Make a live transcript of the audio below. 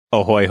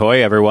Ahoy,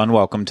 hoy, everyone.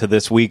 Welcome to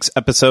this week's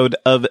episode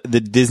of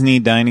the Disney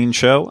Dining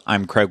Show.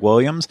 I'm Craig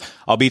Williams.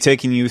 I'll be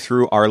taking you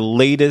through our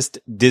latest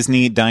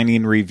Disney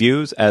dining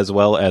reviews, as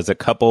well as a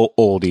couple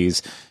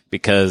oldies,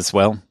 because,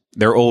 well,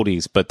 they're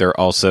oldies, but they're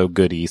also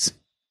goodies.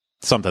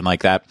 Something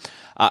like that.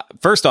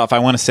 First off, I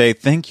want to say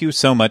thank you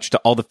so much to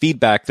all the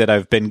feedback that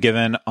I've been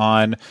given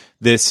on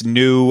this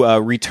new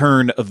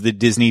return of the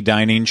Disney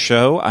Dining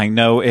Show. I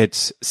know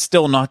it's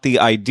still not the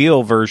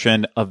ideal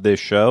version of this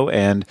show,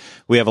 and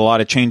we have a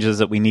lot of changes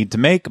that we need to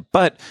make,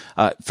 but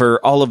for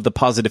all of the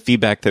positive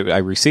feedback that I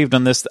received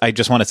on this, I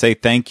just want to say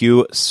thank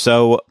you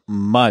so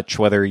much.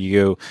 Whether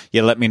you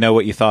let me know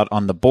what you thought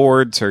on the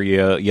boards or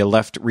you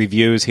left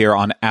reviews here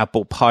on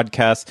Apple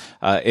Podcasts,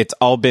 it's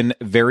all been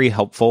very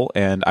helpful,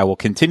 and I will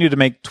continue to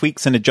make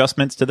tweaks and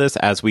adjustments to this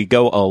as we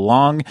go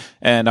along,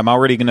 and I'm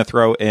already going to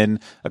throw in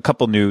a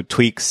couple new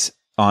tweaks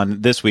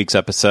on this week's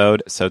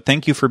episode. So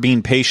thank you for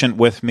being patient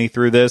with me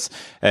through this,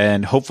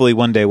 and hopefully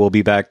one day we'll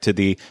be back to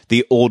the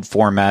old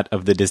format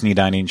of the Disney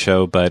Dining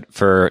Show. But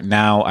for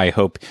now, I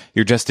hope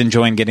you're just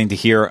enjoying getting to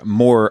hear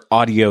more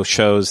audio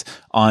shows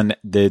on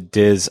the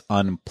Diz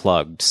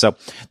Unplugged. So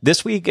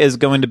this week is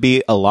going to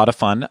be a lot of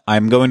fun.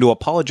 I'm going to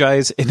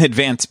apologize in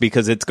advance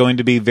because it's going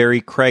to be very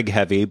Craig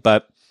heavy,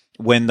 but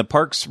when the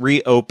parks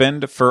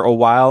reopened for a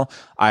while,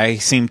 I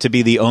seemed to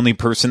be the only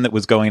person that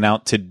was going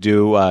out to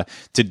do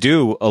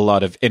a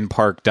lot of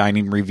in-park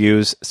dining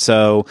reviews.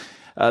 So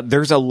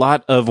there's a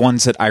lot of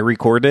ones that I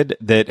recorded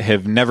that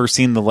have never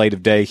seen the light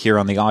of day here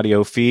on the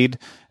audio feed.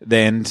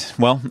 And,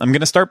 well, I'm going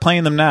to start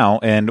playing them now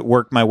and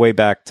work my way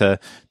back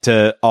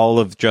to all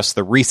of just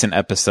the recent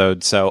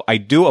episodes. So I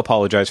do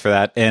apologize for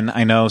that. And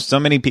I know so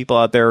many people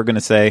out there are going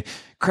to say,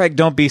 Craig,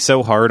 don't be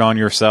so hard on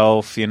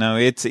yourself. You know,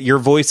 your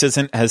voice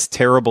isn't as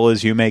terrible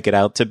as you make it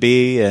out to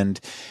be. And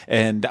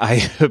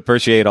I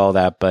appreciate all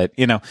that. But,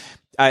 you know,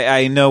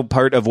 I know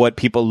part of what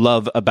people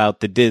love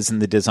about the Diz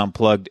and the Diz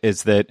Unplugged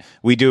is that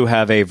we do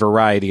have a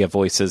variety of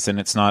voices, and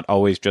it's not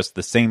always just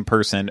the same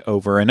person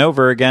over and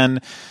over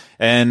again.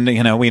 And,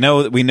 you know, we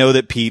know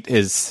that Pete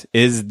is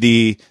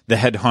the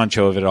head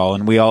honcho of it all,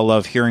 and we all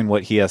love hearing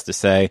what he has to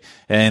say.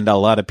 And a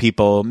lot of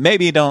people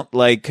maybe don't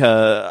like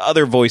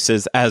other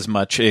voices as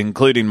much,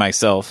 including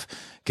myself,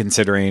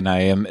 considering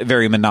I am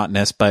very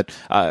monotonous. But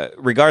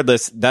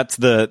regardless, that's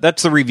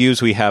the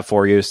reviews we have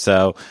for you.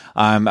 So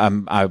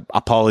I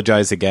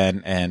apologize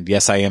again, and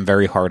yes, I am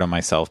very hard on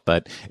myself,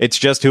 but it's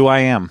just who I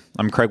am.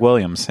 I'm Craig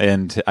Williams,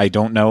 and I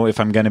don't know if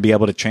I'm going to be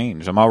able to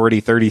change. I'm already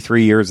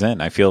 33 years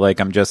in. I feel like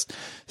I'm just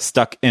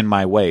stuck in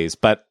my ways,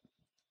 but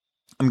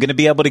I'm going to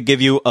be able to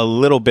give you a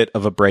little bit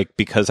of a break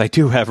because I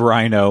do have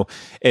Rhino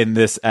in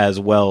this as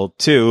well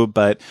too.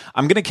 But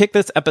I'm going to kick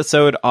this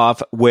episode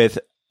off with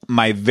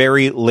my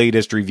very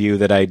latest review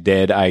that I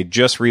did. I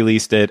just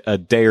released it a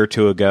day or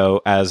two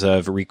ago as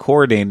of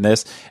recording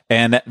this,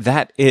 and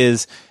that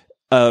is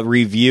a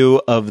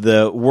review of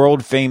the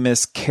world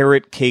famous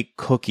carrot cake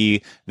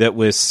cookie that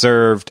was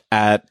served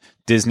at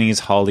Disney's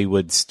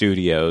Hollywood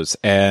Studios.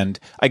 And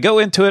I go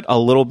into it a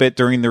little bit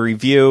during the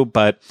review,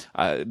 but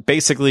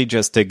basically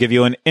just to give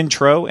you an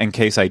intro in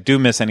case I do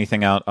miss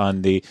anything out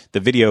on the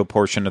video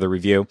portion of the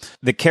review.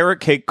 The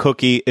carrot cake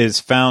cookie is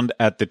found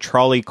at the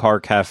Trolley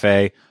Car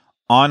Cafe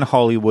on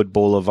Hollywood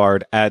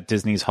Boulevard at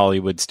Disney's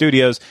Hollywood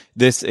Studios.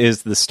 This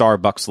is the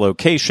Starbucks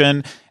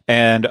location.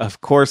 And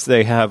of course,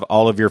 they have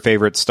all of your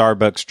favorite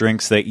Starbucks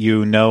drinks that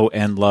you know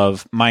and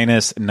love,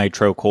 minus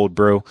Nitro Cold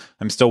Brew.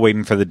 I'm still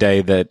waiting for the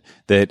day that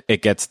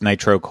it gets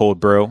Nitro Cold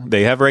Brew.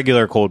 They have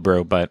regular cold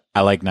brew, but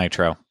I like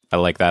Nitro. I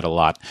like that a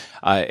lot.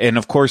 And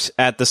of course,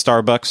 at the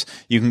Starbucks,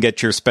 you can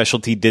get your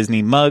specialty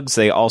Disney mugs.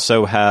 They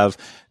also have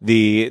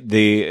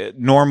the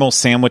normal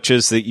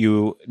sandwiches that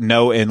you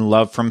know and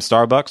love from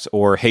Starbucks,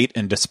 or hate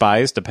and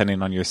despise,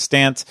 depending on your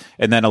stance.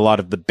 And then a lot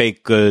of the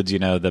baked goods, you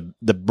know,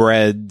 the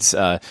breads,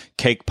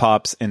 cake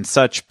pops and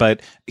such.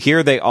 But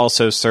here they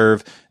also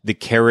serve the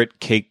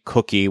carrot cake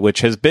cookie, which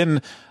has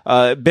been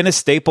a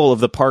staple of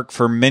the park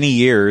for many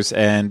years,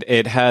 and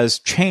it has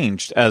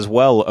changed as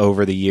well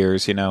over the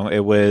years. You know,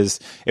 it was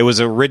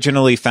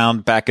originally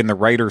found back in the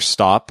Writer's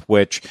Stop,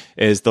 which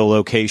is the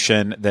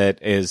location that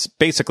is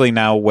basically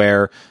now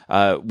where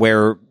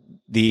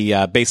the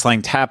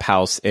Baseline Tap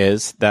House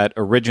is. That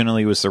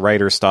originally was the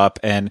Writer's Stop,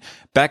 and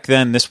back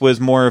then this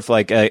was more of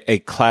like a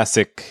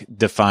classic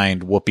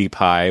defined whoopie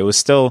pie. It was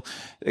still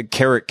a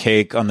carrot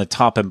cake on the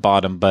top and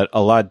bottom, but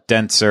a lot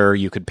denser.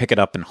 You could pick it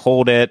up and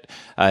hold it,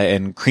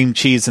 and cream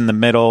cheese in the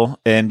middle,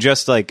 and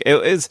just like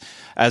it is,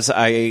 as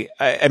I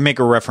make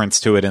a reference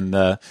to it in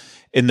the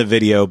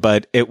video,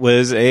 but it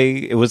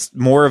was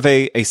more of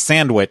a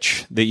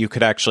sandwich that you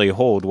could actually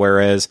hold,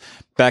 whereas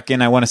back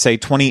in, I want to say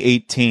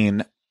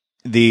 2018,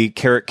 the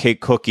carrot cake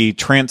cookie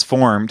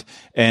transformed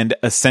and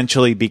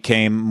essentially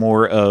became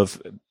more of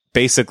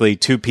basically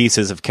two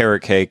pieces of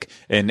carrot cake,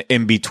 and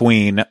in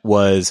between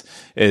was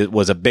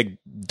a big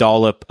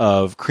dollop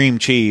of cream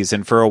cheese.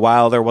 And for a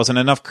while there wasn't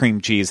enough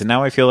cream cheese, and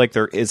now I feel like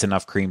there is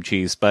enough cream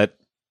cheese. But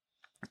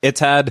it's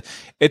had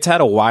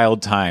a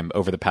wild time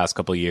over the past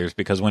couple of years,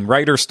 because when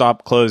Writer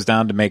Stop closed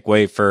down to make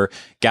way for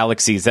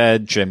Galaxy's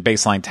Edge and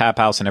Baseline Tap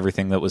House and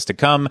everything that was to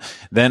come,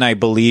 then I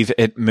believe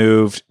it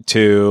moved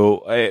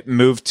to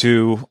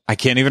I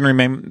can't even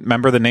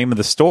remember the name of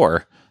the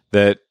store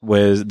that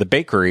was the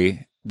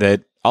bakery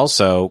that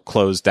also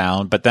closed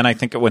down. But then I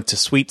think it went to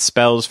Sweet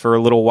Spells for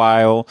a little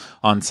while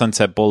on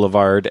Sunset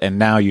Boulevard, and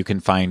now you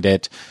can find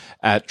it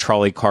at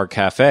Trolley Car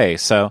Cafe.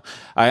 So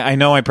I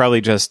know I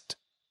probably just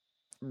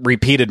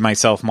repeated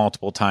myself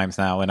multiple times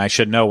now, and I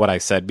should know what I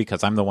said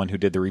because I'm the one who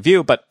did the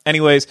review. But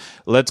anyways,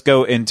 let's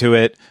go into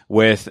it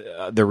with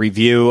the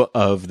review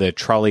of the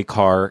Trolley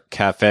Car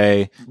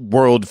Cafe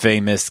world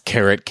famous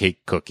carrot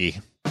cake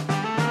cookie.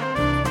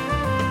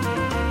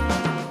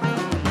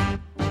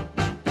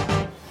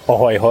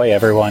 Ahoy, hoy,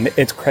 everyone.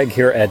 It's Craig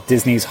here at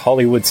Disney's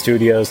Hollywood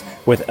Studios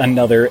with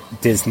another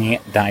Disney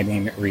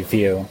dining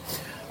review.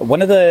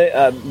 One of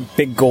the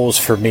big goals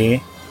for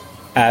me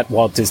at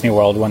Walt Disney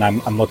World when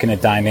I'm looking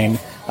at dining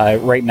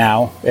right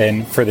now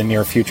and for the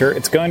near future,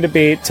 it's going to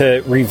be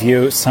to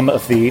review some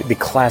of the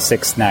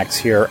classic snacks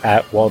here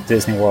at Walt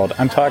Disney World.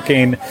 I'm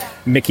talking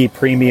Mickey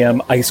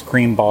Premium, ice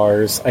cream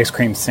bars, ice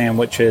cream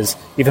sandwiches,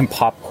 even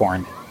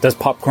popcorn. Does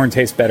popcorn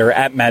taste better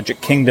at Magic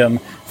Kingdom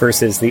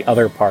versus the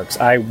other parks?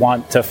 I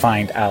want to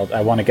find out.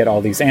 I want to get all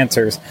these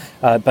answers.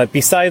 But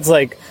besides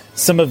like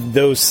some of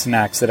those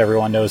snacks that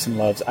everyone knows and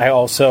loves, I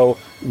also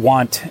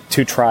want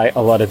to try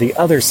a lot of the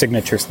other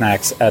signature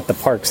snacks at the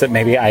parks that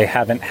maybe I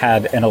haven't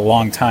had in a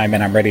long time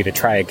and I'm ready to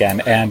try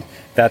again. And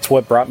that's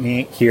what brought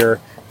me here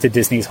to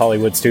Disney's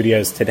Hollywood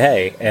Studios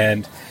today.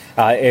 And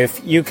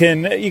if you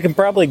can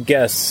probably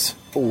guess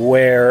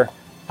where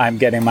I'm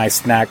getting my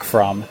snack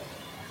from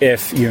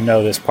if you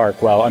know this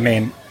park well. I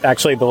mean,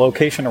 actually, the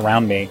location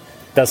around me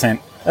doesn't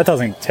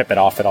tip it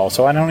off at all,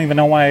 so I don't even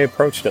know why I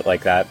approached it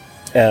like that.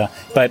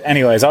 But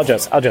anyways, I'll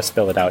just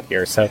spill it out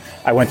here. So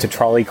I went to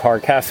Trolley Car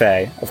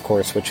Cafe, of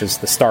course, which is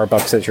the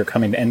Starbucks as you're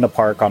coming in the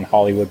park on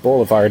Hollywood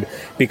Boulevard,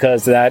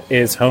 because that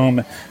is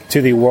home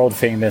to the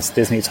world-famous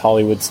Disney's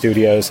Hollywood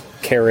Studios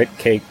carrot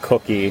cake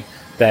cookie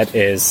that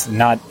is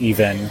not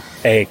even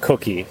a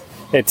cookie.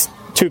 It's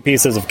 2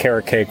 pieces of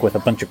carrot cake with a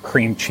bunch of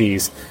cream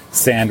cheese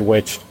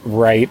sandwiched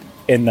right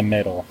in the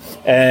middle.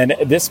 And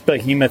this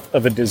behemoth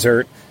of a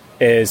dessert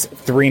is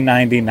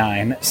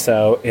 $3.99,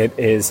 so it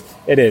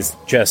is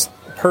just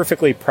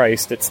perfectly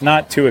priced. It's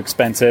not too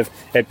expensive.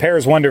 It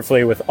pairs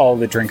wonderfully with all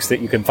the drinks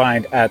that you can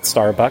find at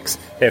Starbucks.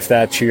 If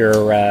that's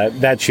your I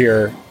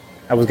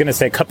was going to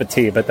say cup of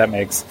tea, but that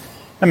makes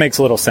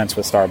a little sense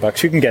with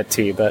Starbucks. You can get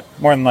tea, but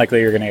more than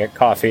likely you're going to get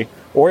coffee.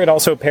 Or it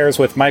also pairs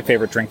with my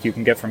favorite drink you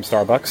can get from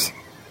Starbucks,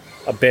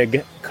 a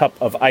big cup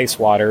of ice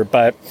water.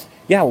 But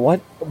yeah,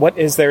 what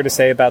is there to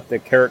say about the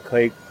carrot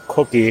cake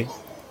cookie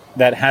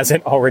that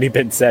hasn't already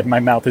been said? My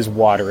mouth is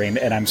watering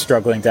and I'm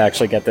struggling to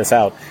actually get this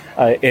out.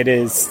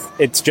 It's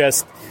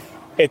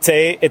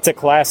a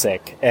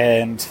classic.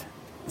 And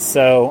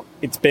so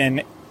it's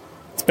been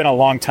a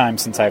long time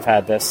since I've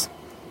had this,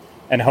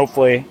 and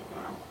hopefully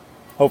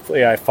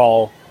I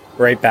fall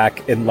right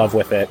back in love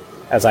with it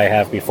as I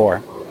have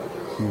before.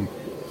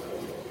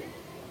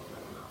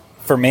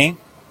 For me,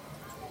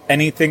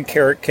 anything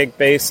carrot cake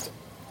based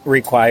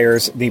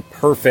requires the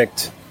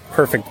perfect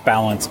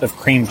balance of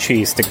cream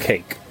cheese to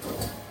cake.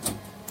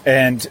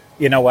 And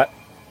you know what?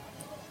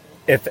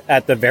 If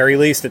at the very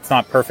least it's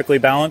not perfectly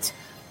balanced,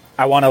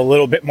 I want a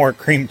little bit more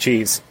cream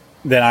cheese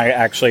than I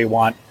actually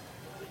want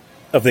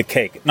of the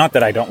cake. Not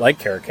that I don't like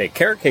carrot cake.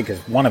 Carrot cake is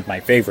one of my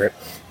favorite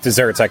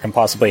desserts I can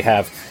possibly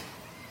have,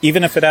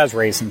 even if it has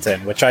raisins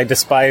in, which I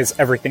despise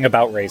everything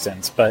about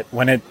raisins. But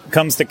when it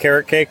comes to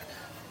carrot cake,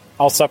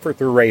 I'll suffer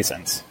through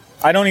raisins.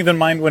 I don't even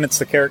mind when it's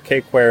the carrot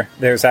cake where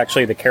there's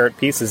actually the carrot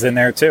pieces in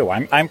there too.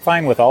 I'm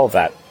fine with all of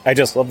that. I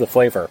just love the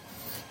flavor.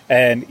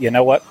 And you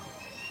know what?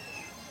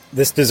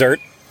 This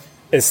dessert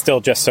is still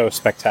just so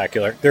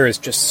spectacular. There is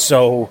just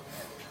so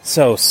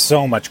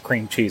much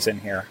cream cheese in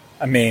here.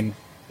 I mean,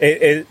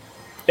 it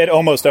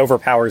almost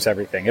overpowers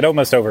everything. It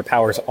almost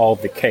overpowers all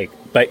of the cake,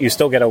 but you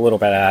still get a little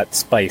bit of that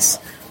spice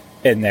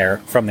in there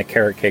from the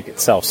carrot cake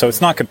itself. So it's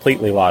not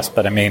completely lost,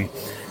 but I mean,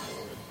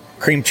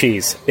 cream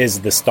cheese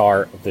is the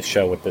star of the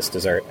show with this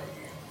dessert.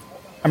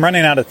 I'm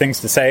running out of things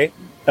to say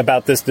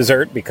about this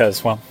dessert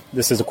because, well,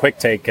 this is a quick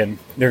take and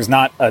there's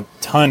not a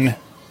ton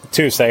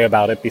to say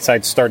about it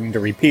besides starting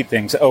to repeat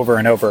things over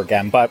and over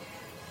again. But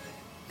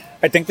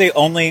I think the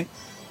only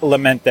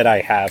lament that I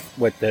have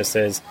with this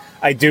is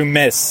I do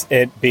miss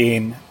it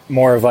being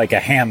more of like a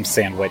ham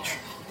sandwich.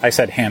 I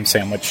said ham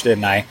sandwich,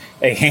 didn't I?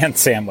 A hand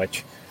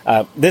sandwich.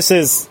 This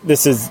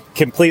is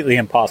completely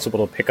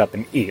impossible to pick up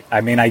and eat. I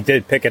mean, I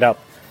did pick it up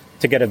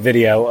to get a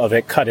video of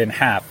it cut in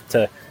half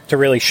to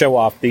really show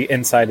off the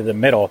inside of the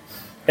middle.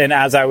 And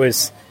as I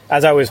was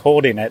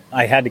holding it,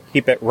 I had to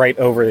keep it right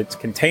over its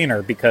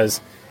container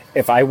because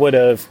if I would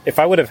have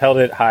held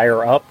it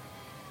higher up,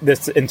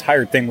 this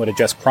entire thing would have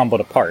just crumbled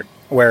apart.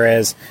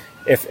 Whereas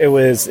if it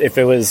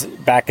was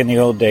back in the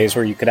old days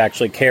where you could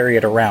actually carry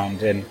it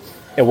around and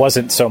it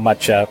wasn't so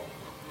much a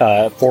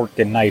fork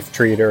and knife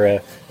treat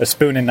or a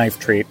spoon and knife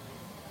treat,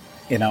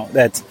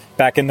 That's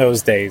back in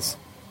those days.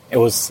 It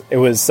was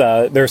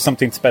there's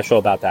something special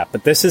about that.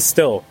 But this is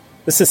still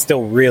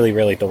really,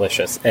 really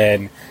delicious,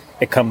 and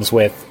it comes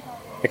with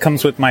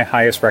my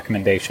highest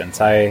recommendations.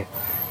 I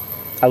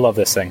love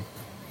this thing.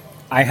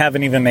 I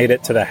haven't even made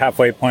it to the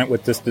halfway point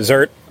with this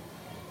dessert,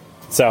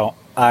 so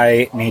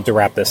I need to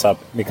wrap this up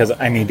because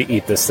I need to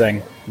eat this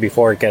thing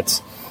before it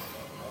gets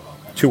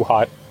too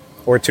hot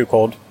or too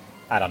cold.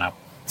 I don't know.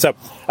 So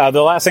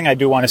the last thing I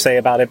do want to say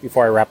about it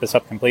before I wrap this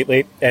up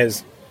completely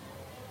is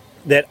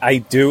that I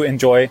do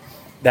enjoy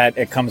that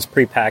it comes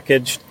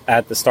prepackaged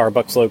at the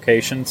Starbucks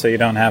location, so you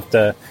don't have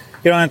to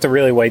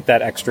really wait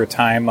that extra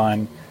time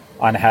on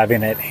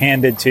having it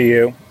handed to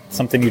you.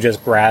 Something you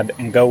just grab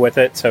and go with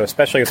it. So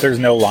especially if there's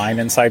no line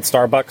inside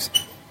Starbucks,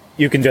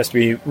 you can just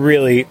be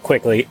really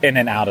quickly in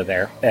and out of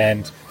there.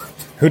 And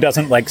who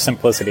doesn't like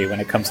simplicity when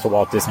it comes to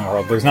Walt Disney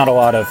World? There's not a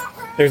lot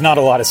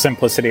of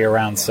simplicity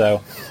around. So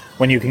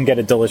when you can get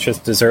a delicious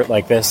dessert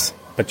like this,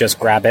 but just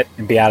grab it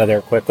and be out of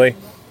there quickly,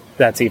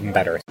 that's even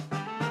better.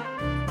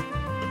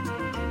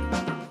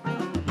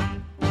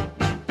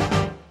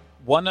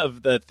 One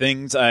of the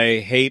things I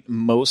hate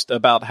most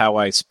about how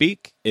I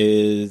speak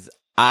is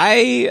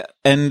I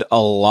end a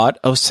lot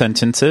of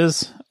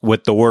sentences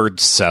with the word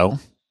so.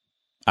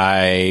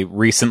 I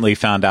recently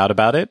found out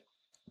about it,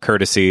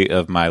 courtesy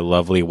of my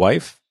lovely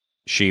wife.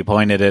 She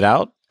pointed it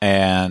out,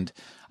 and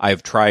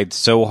I've tried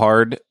so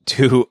hard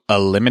to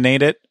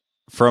eliminate it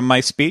from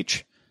my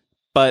speech,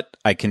 but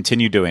I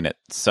continue doing it.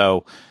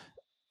 So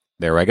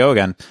there I go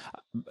again.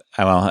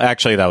 Well,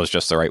 actually, that was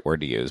just the right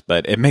word to use,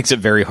 but it makes it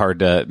very hard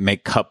to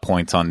make cut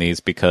points on these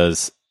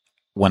because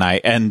when I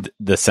end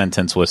the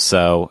sentence with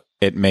so,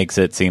 it makes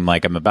it seem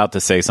like I'm about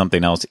to say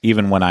something else,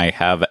 even when I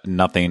have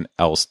nothing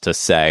else to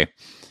say.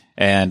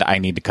 And I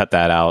need to cut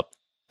that out.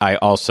 I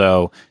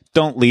also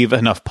don't leave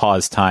enough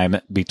pause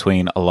time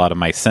between a lot of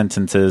my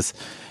sentences,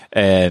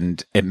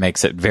 and it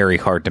makes it very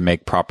hard to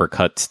make proper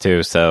cuts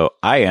too. So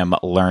I am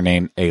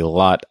learning a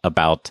lot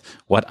about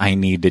what I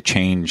need to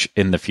change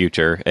in the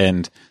future.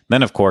 And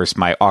then, of course,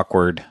 my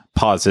awkward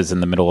pauses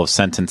in the middle of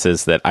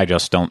sentences that I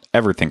just don't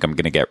ever think I'm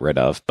going to get rid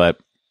of. But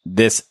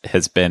this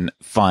has been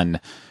fun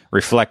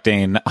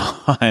reflecting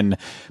on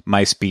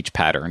my speech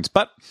patterns.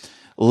 But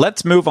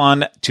let's move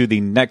on to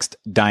the next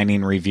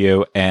dining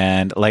review.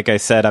 And like I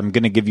said, I'm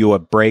going to give you a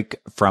break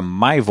from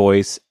my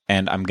voice,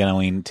 and I'm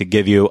going to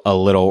give you a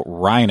little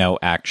Rhino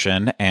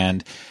action.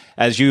 And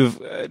as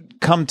you've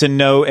come to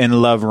know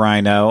and love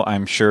Rhino,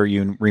 I'm sure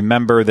you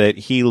remember that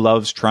he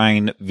loves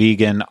trying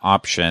vegan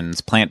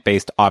options,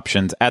 plant-based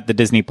options at the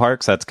Disney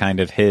parks. That's kind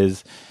of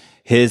his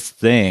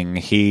thing.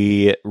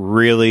 He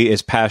really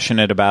is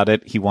passionate about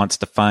it. He wants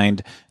to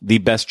find the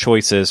best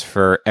choices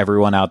for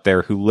everyone out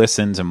there who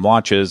listens and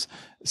watches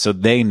so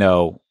they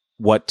know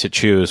what to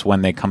choose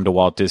when they come to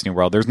Walt Disney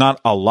World. There's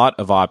not a lot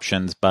of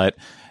options, but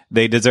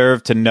they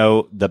deserve to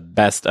know the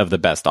best of the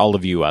best. All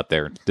of you out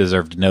there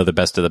deserve to know the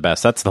best of the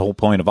best. That's the whole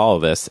point of all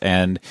of this.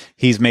 And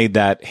he's made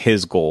that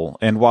his goal.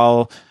 And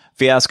while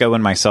Fiasco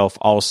and myself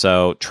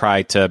also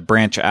try to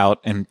branch out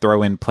and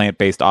throw in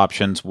plant-based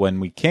options when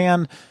we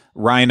can,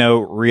 Rhino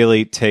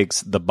really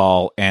takes the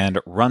ball and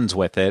runs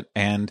with it.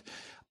 And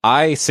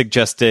I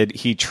suggested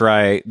he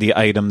try the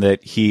item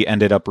that he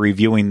ended up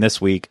reviewing this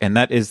week, and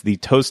that is the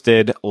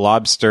toasted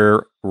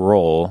lobster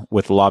roll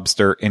with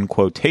lobster in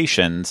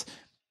quotations.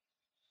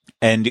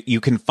 And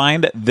you can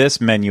find this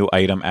menu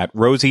item at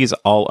Rosie's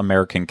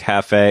All-American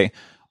Cafe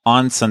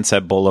on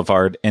Sunset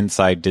Boulevard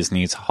inside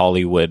Disney's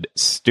Hollywood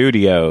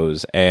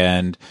Studios.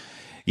 And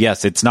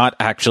yes, it's not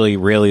actually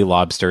really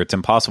lobster. It's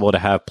impossible to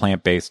have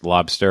plant-based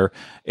lobster.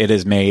 It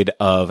is made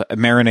of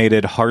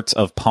marinated hearts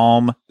of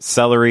palm,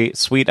 celery,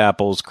 sweet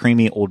apples,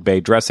 creamy Old Bay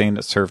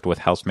dressing, served with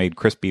house-made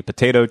crispy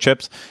potato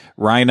chips.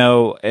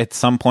 Rhino, at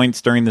some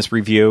points during this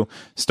review,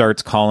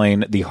 starts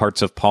calling the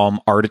hearts of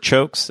palm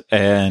artichokes.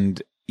 And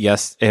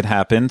yes, it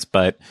happens,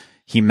 but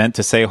he meant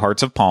to say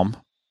hearts of palm.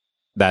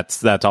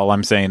 That's all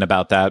I'm saying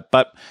about that.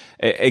 But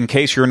in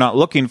case you're not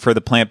looking for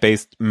the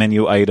plant-based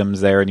menu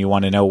items there and you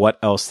want to know what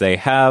else they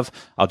have,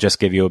 I'll just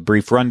give you a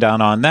brief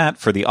rundown on that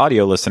for the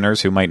audio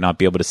listeners who might not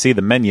be able to see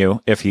the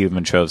menu if he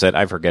even shows it.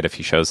 I forget if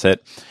he shows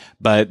it.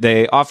 But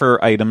they offer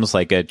items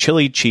like a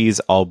chili cheese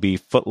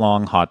all-beef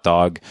footlong hot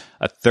dog,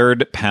 a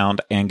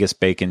third-pound Angus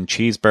bacon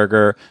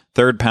cheeseburger,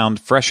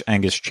 third-pound fresh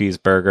Angus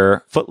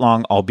cheeseburger,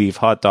 footlong all-beef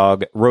hot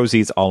dog,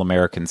 Rosie's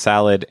All-American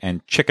salad,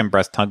 and chicken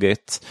breast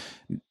nuggets.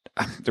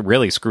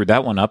 Really screwed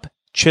that one up.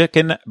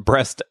 Chicken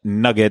breast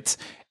nuggets,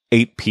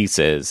 8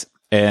 pieces.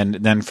 And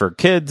then for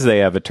kids, they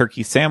have a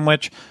turkey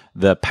sandwich,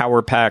 the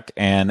Power Pack,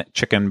 and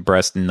chicken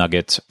breast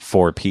nuggets,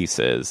 4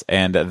 pieces.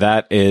 And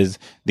that is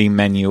the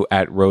menu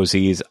at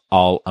Rosie's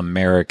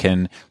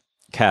All-American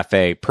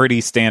Cafe.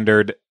 Pretty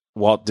standard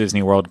Walt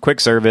Disney World quick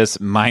service,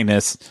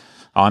 minus,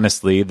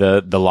 honestly,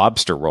 the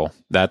lobster roll.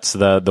 That's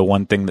the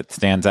one thing that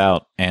stands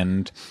out.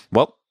 And,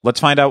 well, let's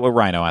find out what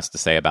Rhino has to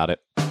say about it.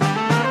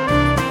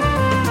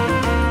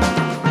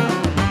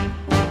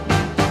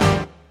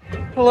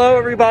 Hello,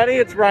 everybody.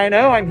 It's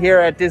Rhino. I'm here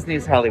at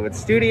Disney's Hollywood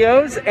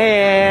Studios,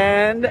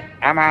 and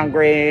I'm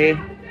hungry.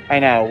 I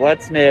know,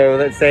 what's new?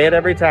 Let's say it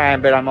every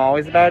time, but I'm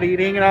always about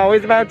eating and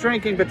always about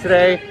drinking. But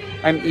today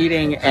I'm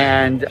eating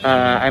and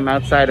I'm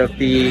outside of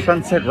the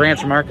Sunset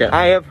Ranch Market.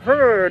 I have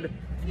heard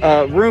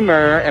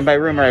rumor, and by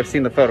rumor I've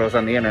seen the photos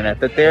on the internet,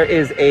 that there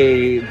is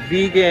a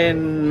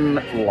vegan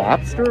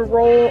lobster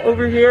roll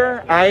over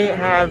here. I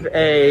have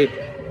a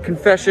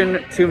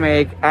confession to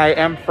make. I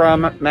am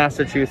from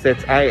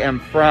Massachusetts. I am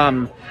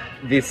from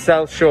the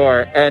South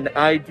Shore, and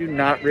I do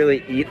not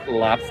really eat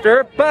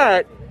lobster,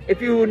 but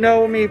if you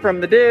know me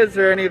from the Diz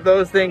or any of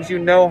those things, you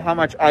know how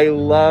much I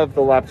love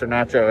the lobster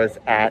nachos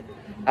at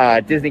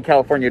Disney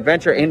California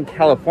Adventure in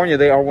California.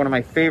 They are one of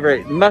my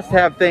favorite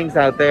must-have things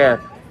out there.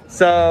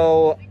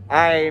 So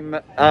I'm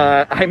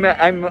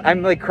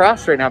like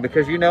crossed right now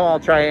because I'll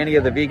try any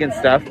of the vegan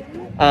stuff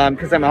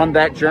because I'm on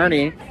that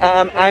journey.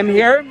 I'm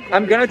here.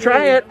 I'm gonna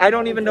try it. I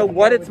don't even know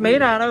what it's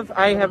made out of.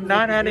 I have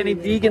not had any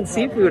vegan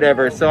seafood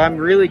ever, so I'm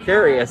really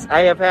curious.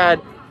 I have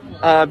had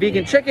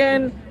vegan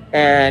chicken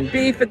and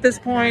beef at this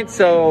point,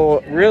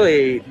 so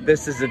really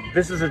this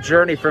is a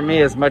journey for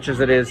me as much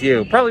as it is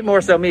you. Probably more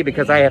so me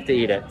because I have to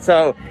eat it.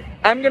 So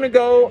I'm gonna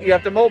go. You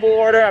have to mobile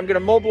order. I'm gonna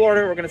mobile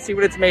order. We're gonna see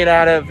what it's made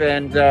out of,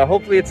 and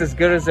hopefully it's as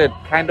good as it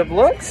kind of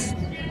looks.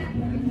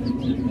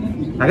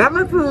 I got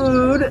my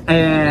food,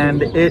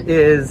 and it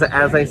is,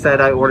 as I said,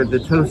 I ordered the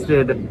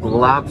toasted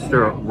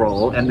lobster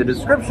roll, and the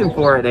description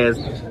for it is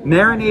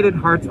marinated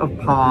hearts of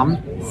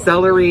palm,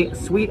 celery,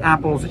 sweet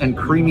apples, and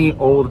creamy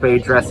Old Bay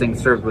dressing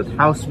served with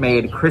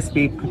house-made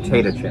crispy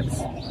potato chips.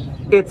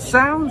 It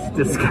sounds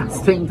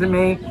disgusting to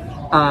me.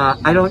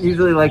 I don't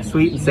usually like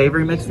sweet and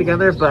savory mixed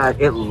together, but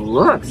it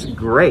looks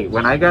great.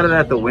 When I got it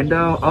at the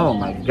window, oh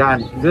my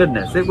god,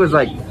 goodness. It was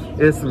like,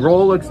 this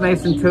roll looks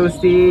nice and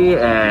toasty,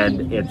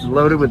 and it's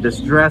loaded with this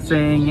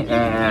dressing,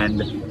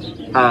 and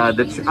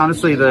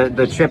honestly,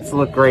 the chips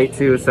look great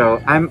too.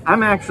 So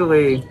I'm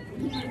actually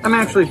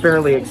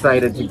fairly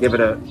excited to give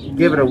it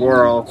a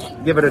whirl,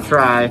 give it a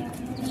try.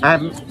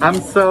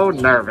 I'm so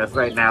nervous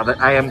right now that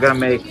I am gonna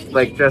make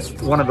like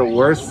just one of the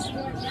worst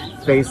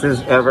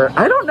faces ever.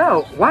 I don't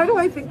know. Why do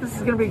I think this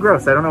is gonna be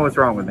gross? I don't know what's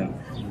wrong with me.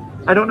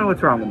 I don't know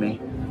what's wrong with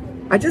me.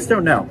 I just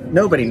don't know.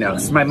 Nobody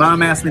knows. My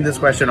mom asks me this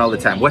question all the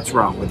time. What's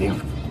wrong with you?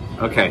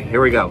 Okay, here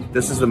we go.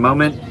 This is the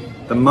moment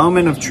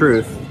of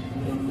truth.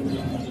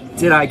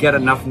 Did I get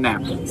enough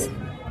napkins?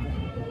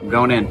 I'm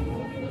going in.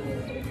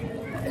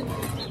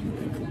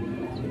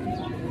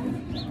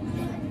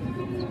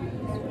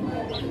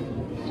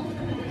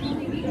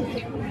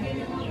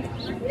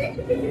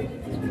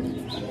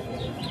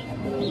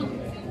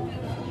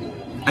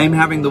 I'm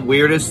having the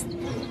weirdest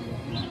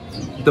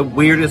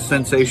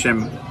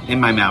sensation in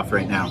my mouth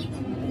right now.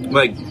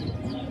 Like,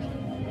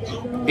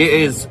 it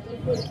is...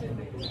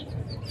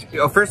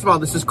 First of all,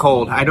 this is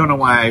cold. I don't know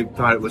why I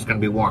thought it was going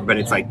to be warm, but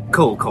it's like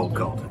cold.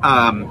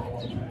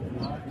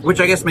 Which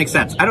I guess makes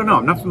sense. I don't know.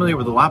 I'm not familiar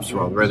with the lobster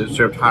roll, whether it's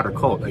served hot or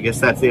cold. I guess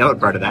that's the other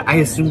part of that. I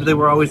assumed they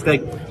were always,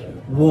 like,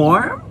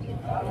 warm?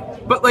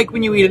 But, like,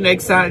 when you eat an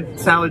egg salad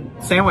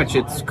sandwich,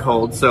 it's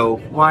cold,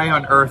 so why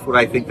on earth would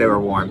I think they were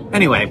warm?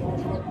 Anyway,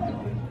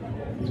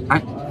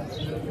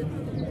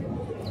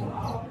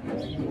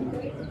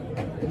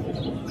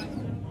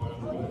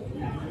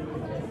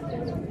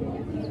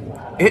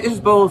 it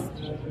is both,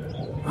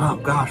 oh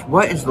gosh,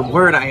 what is the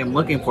word I am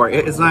looking for?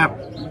 It is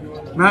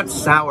not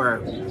sour,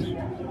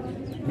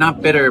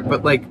 not bitter,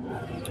 but like,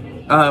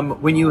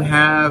 when you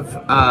have,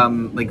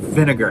 like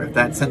vinegar,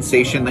 that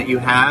sensation that you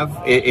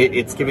have,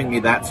 it's giving me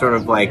that sort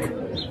of like,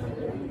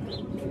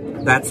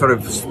 that sort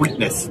of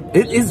sweetness.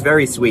 It is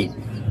very sweet.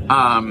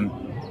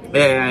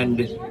 And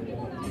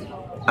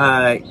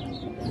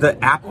the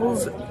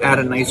apples add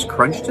a nice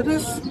crunch to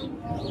this.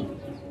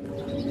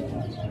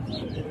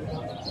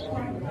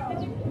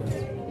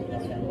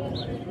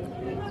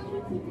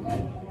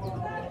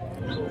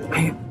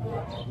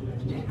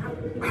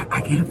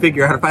 I can't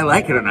figure out if I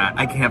like it or not.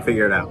 I can't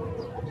figure it out.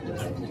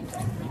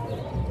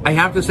 I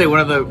have to say one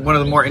of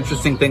the more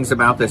interesting things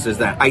about this is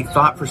that I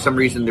thought for some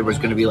reason there was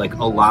going to be like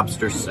a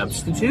lobster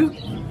substitute.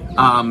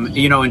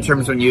 You know, in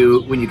terms when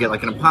you get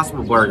like an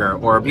Impossible Burger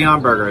or a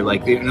Beyond Burger,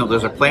 like, you know,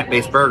 those are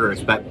plant-based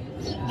burgers, but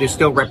they're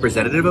still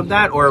representative of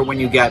that. Or when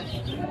you get,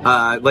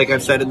 like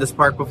I've said in this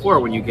park before,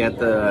 when you get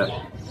the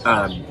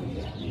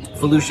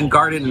Felucian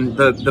Garden,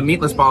 the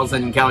meatless balls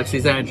in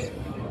Galaxy's Edge,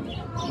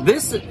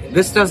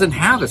 this doesn't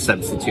have a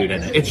substitute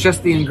in it. It's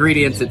just the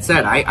ingredients it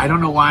said. I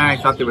don't know why I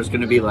thought there was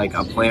going to be like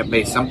a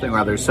plant-based something or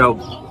other. So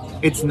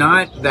it's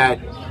not that.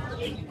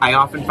 I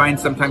often find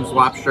sometimes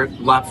lobster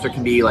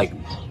can be like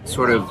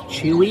sort of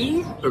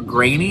chewy or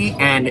grainy,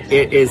 and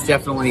it is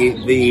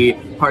definitely the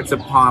hearts of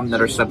palm that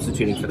are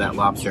substituting for that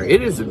lobster.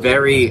 It is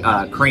very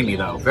creamy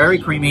though, very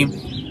creamy.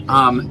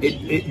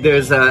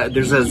 There's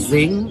a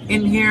zing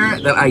in here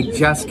that I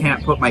just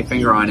can't put my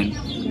finger on, and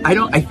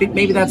I think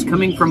maybe that's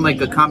coming from like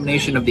a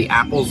combination of the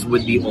apples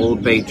with the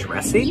Old Bay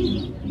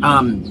dressing.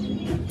 I'm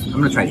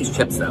gonna try these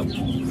chips though.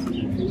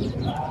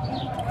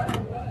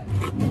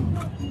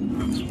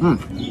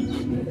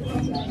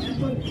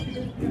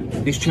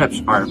 These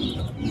chips are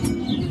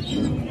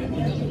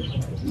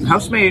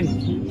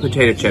House-made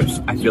potato chips,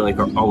 I feel like,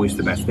 are always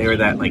the best. They are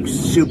that like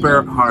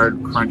super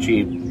hard,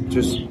 crunchy,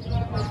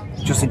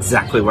 just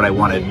exactly what I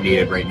wanted and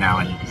needed right now,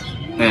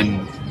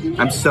 and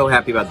I'm so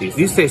happy about these.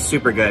 These taste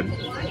super good.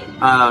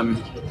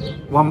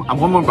 One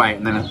more bite,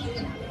 and then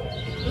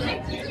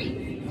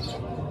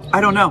I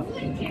don't know.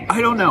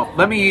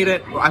 Let me eat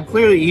it. I'm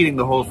clearly eating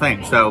the whole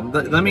thing, so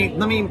let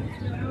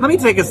me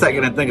take a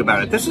second and think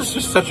about it. This is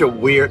just such a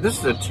weird. This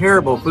is a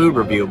terrible food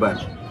review,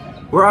 but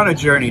we're on a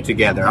journey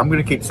together. I'm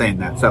going to keep saying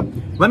that. So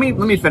let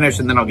me finish,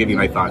 and then I'll give you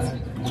my thoughts.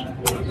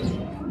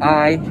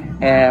 I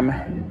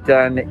am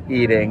done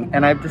eating,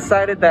 and I've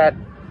decided that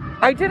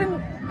I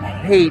didn't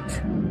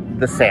hate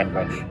the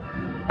sandwich.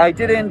 I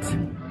didn't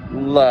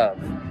love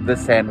the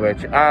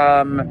sandwich.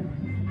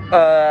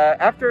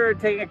 After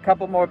taking a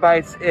couple more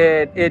bites,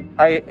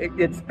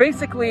 it's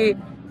basically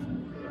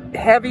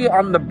heavy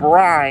on the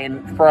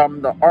brine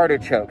from the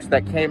artichokes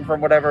that came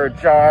from whatever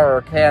jar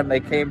or can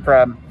they came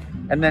from,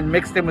 and then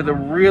mixed in with a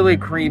really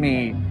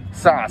creamy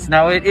sauce.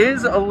 Now, it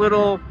is a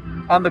little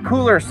on the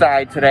cooler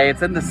side today.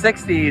 It's in the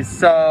 60s,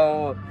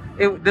 so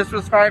this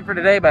was fine for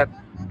today, but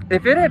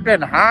if it had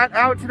been hot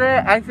out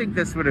today, I think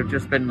this would have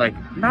just been, like,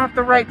 not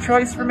the right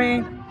choice for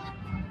me.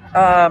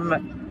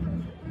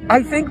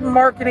 I think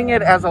marketing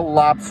it as a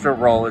lobster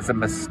roll is a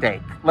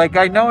mistake. Like,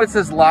 I know it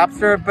says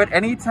lobster, but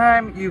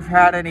anytime you've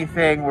had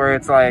anything where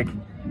it's like,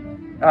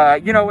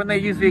 when they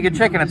use vegan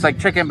chicken, it's like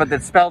chicken, but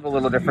it's spelled a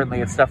little differently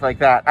and stuff like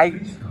that.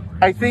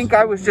 I think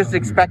I was just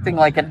expecting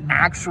like an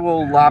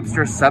actual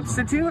lobster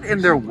substitute,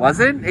 and there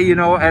wasn't,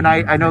 and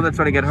I know that's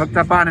what I get hooked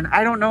up on, and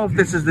I don't know if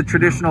this is the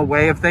traditional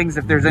way of things.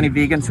 If there's any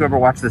vegans who ever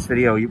watch this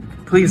video,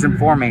 please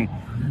inform me.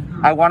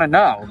 I want to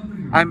know.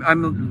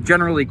 I'm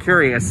generally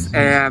curious,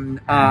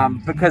 and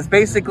because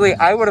basically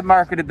I would have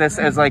marketed this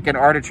as like an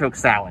artichoke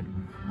salad,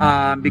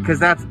 because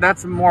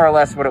that's more or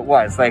less what it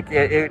was. Like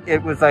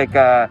it was like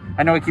I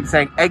know we keep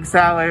saying egg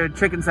salad,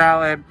 chicken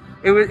salad.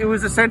 It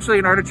was essentially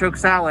an artichoke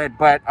salad,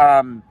 but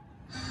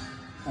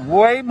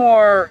way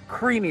more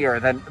creamier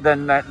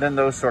than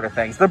those sort of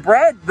things. The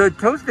bread, the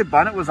toasted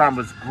bun it was on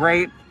was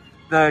great.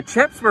 The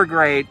chips were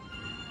great,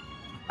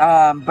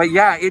 but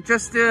yeah, it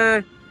just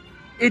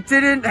it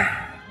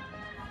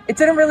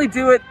didn't really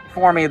do it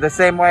for me the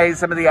same way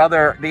some of the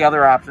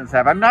other options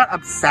have. I'm not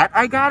upset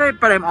I got it,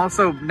 but I'm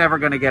also never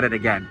going to get it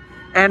again.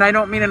 And I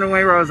don't mean in a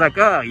way where I was like,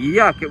 oh,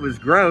 yuck, it was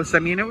gross. I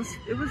mean, it was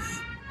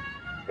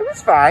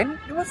fine.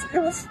 It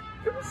was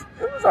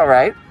all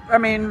right. I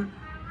mean,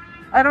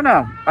 I don't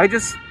know. I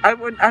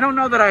don't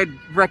know that I'd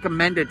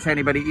recommend it to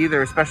anybody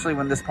either, especially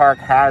when this park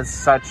has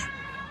such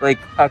like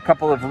a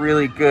couple of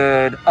really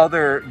good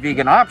other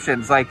vegan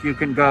options. Like you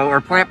can go, or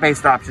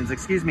plant-based options,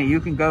 you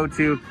can go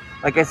to,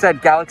 like I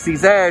said,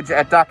 Galaxy's Edge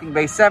at Docking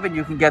Bay 7.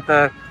 You can get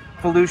the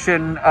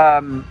Felucian,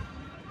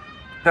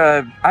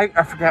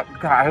 I forget,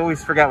 God, I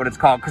always forget what it's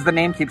called because the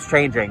name keeps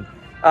changing.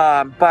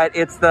 But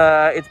it's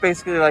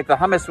basically like the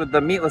hummus with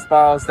the meatless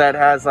balls that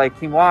has like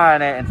quinoa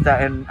in it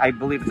and I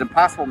believe it's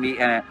impossible meat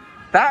in it.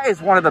 That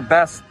is one of the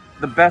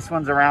best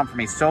ones around for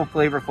me. So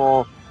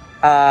flavorful.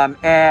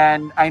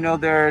 And I know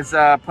there's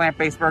a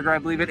plant-based burger, I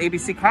believe, at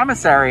ABC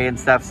Commissary and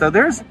stuff. So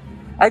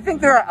I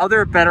think there are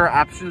other better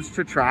options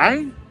to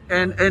try.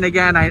 And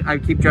again, I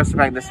keep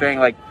justifying this thing.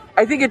 Like,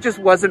 I think it just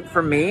wasn't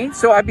for me.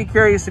 So I'd be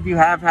curious if you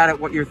have had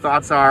it, what your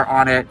thoughts are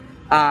on it.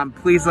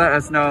 Please let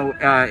us know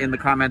in the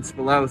comments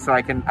below so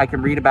I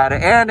can read about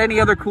it. And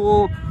any other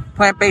cool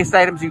plant-based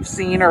items you've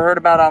seen or heard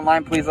about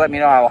online, please let me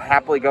know. I will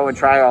happily go and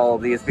try all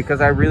of these because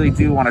I really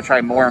do want to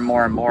try more and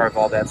more and more of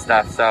all that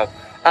stuff. So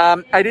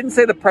I didn't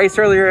say the price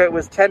earlier. It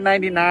was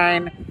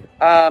 $10.99.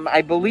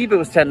 I believe it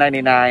was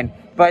 $10.99,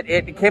 but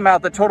it came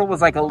out, the total was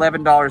like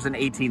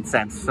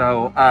 $11.18.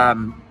 So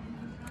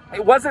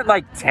it wasn't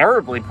like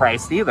terribly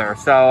priced either.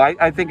 So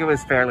I think it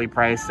was fairly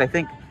priced. I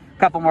think a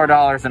couple more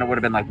dollars and it would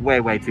have been like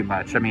way too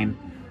much. I mean,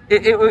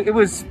 it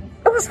was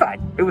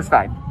fine. It was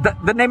fine.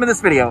 The name of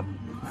this video,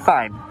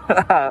 fine.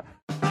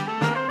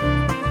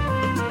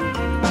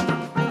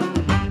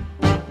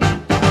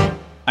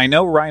 I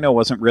know Rhino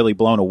wasn't really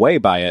blown away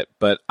by it,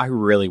 but I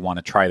really want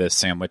to try this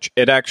sandwich.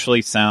 It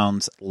actually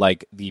sounds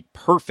like the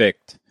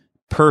perfect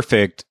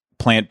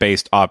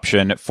plant-based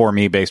option for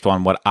me based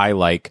on what I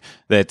like.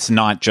 That's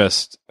not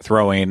just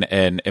throwing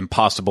an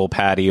Impossible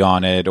patty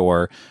on it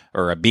or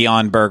a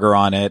Beyond Burger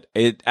on it.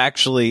 It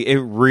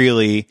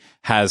really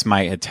has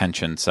my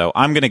attention. So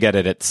I'm going to get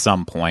it at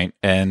some point,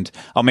 and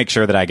I'll make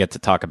sure that I get to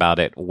talk about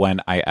it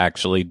when I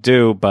actually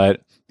do.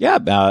 But yeah,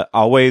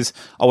 always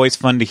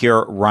fun to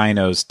hear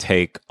Rhino's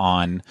take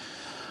on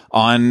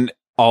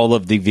all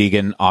of the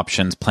vegan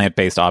options,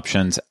 plant-based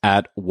options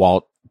at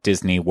Walt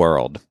Disney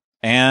World.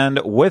 And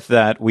with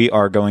that, we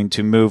are going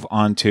to move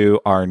on to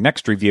our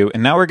next review.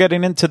 And now we're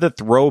getting into the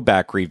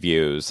throwback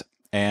reviews.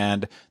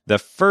 And the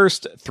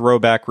first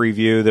throwback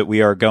review that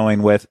we are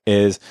going with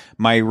is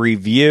my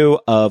review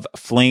of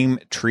Flame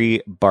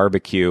Tree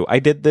Barbecue. I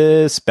did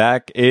this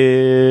back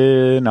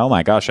in, oh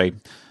my gosh, I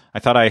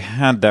thought I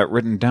had that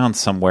written down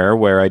somewhere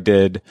where I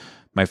did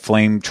my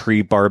Flame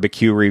Tree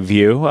Barbecue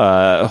review.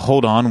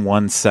 Hold on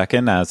one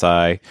second as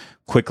I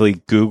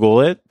quickly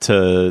Google it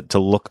to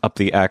look up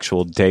the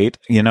actual date.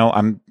 You know,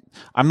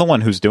 I'm the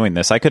one who's doing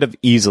this. I could have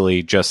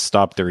easily just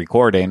stopped the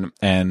recording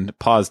and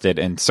paused it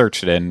and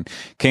searched it and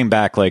came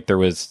back like there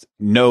was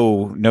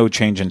no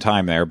change in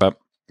time there. But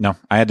no,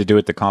 I had to do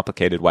it the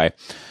complicated way.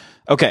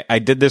 Okay, I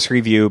did this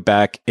review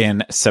back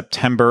in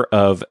September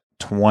of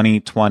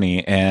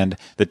 2020, and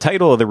the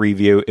title of the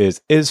review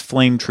is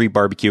Flame Tree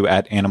Barbecue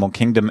at Animal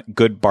Kingdom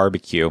Good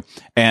Barbecue?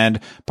 And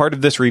part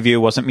of this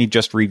review wasn't me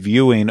just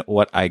reviewing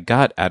what I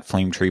got at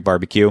Flame Tree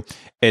Barbecue.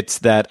 It's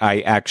that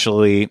I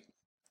actually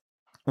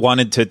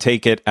wanted to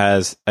take it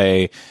as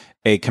a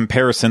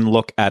comparison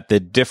look at the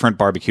different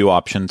barbecue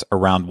options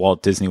around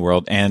Walt Disney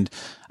World. And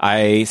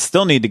I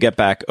still need to get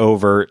back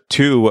over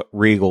to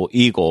Regal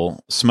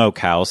Eagle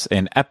Smokehouse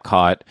in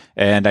Epcot,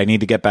 and I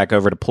need to get back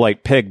over to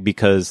Polite Pig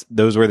because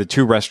those were the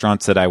two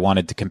restaurants that I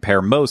wanted to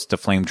compare most to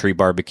Flame Tree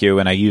Barbecue,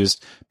 and I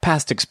used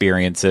past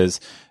experiences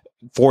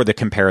for the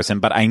comparison,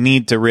 but I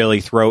need to really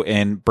throw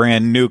in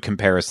brand new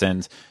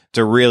comparisons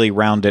to really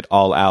round it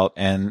all out,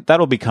 and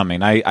that'll be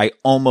coming. I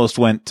almost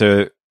went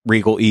to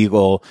Regal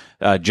Eagle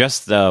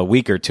just a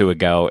week or two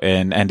ago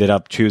and ended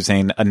up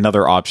choosing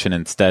another option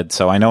instead.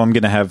 So I know I'm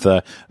going to have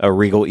a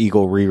Regal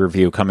Eagle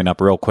re-review coming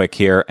up real quick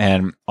here,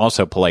 and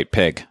also Polite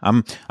Pig.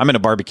 I'm in a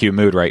barbecue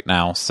mood right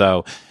now,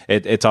 so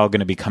it's all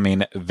going to be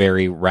coming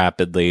very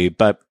rapidly.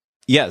 But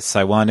yes,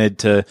 I wanted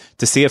to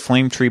see if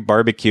Flame Tree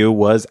Barbecue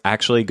was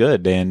actually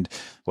good, and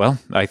well,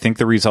 I think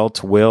the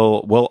results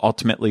will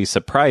ultimately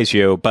surprise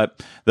you.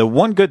 But the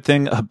one good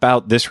thing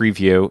about this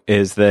review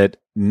is that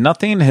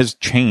nothing has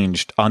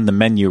changed on the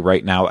menu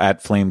right now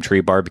at Flame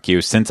Tree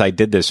Barbecue since I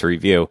did this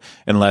review,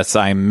 unless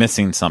I'm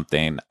missing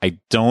something. I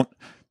don't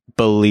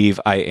believe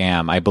I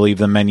am. I believe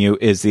the menu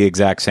is the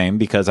exact same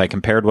because I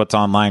compared what's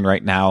online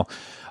right now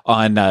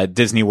on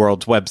Disney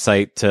World's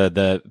website to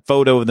the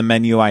photo of the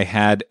menu I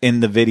had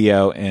in the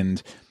video,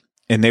 and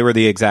they were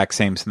the exact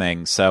same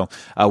thing. So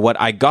what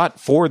I got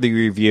for the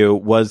review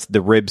was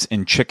the ribs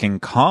and chicken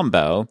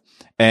combo.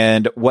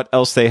 And what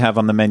else they have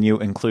on the menu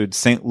includes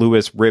St.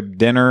 Louis rib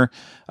dinner,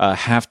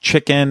 half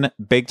chicken,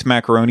 baked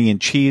macaroni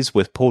and cheese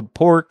with pulled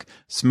pork,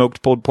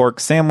 smoked pulled pork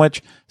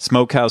sandwich,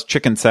 smokehouse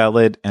chicken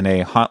salad, and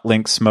a hot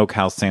link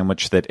smokehouse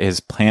sandwich that is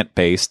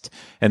plant-based.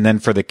 And then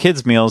for the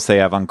kids' meals, they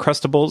have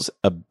Uncrustables,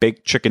 a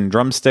baked chicken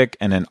drumstick,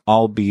 and an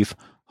all-beef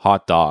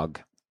hot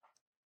dog.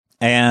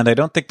 And I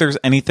don't think there's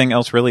anything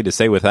else really to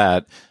say with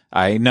that.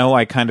 I know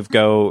I kind of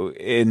go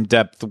in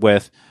depth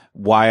with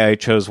why I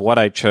chose what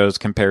I chose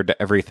compared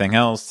to everything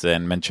else,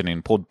 and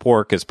mentioning pulled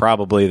pork is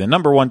probably the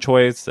number one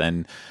choice,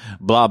 and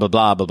blah, blah,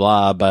 blah, blah,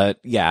 blah. But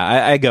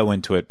yeah, I go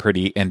into it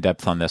pretty in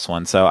depth on this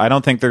one. So I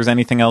don't think there's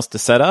anything else to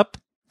set up.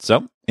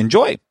 So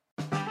enjoy.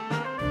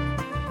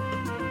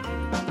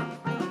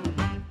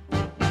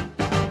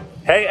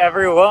 Hey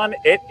everyone,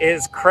 it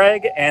is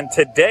Craig, and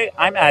today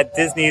I'm at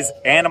Disney's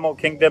Animal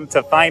Kingdom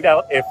to find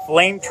out if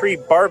Flame Tree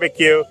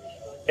Barbecue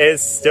is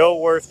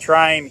still worth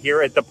trying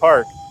here at the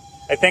park.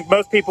 I think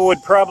most people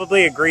would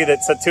probably agree that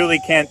Satuli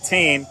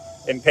Canteen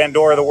in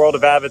Pandora, the World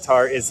of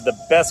Avatar, is the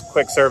best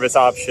quick service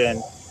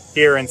option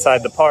here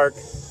inside the park,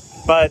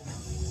 but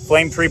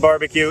Flame Tree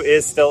Barbecue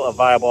is still a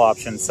viable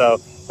option.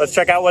 So let's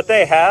check out what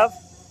they have,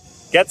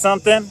 get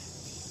something,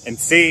 and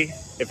see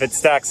if it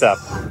stacks up.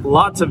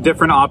 Lots of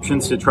different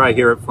options to try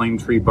here at Flame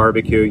Tree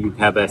Barbecue. You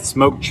have a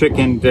smoked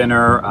chicken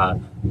dinner,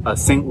 a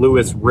St.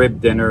 Louis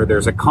rib dinner.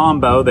 There's a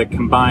combo that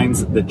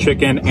combines the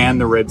chicken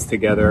and the ribs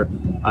together.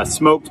 A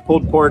smoked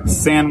pulled pork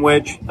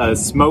sandwich, a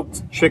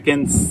smoked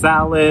chicken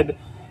salad,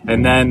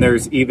 and then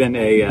there's even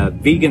a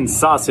vegan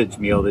sausage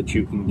meal that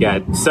you can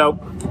get. So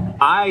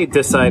I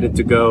decided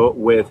to go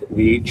with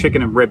the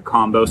chicken and rib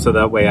combo so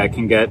that way I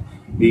can get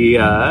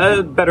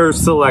the better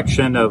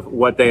selection of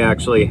what they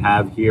actually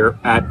have here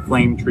at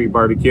Flame Tree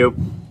Barbecue.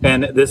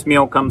 And this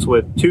meal comes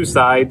with two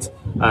sides.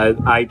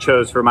 I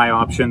chose for my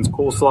options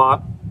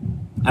coleslaw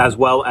as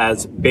well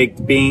as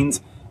baked beans.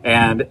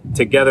 And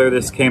together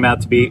this came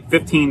out to be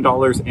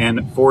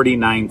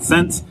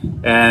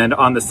 $15.49. And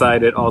on the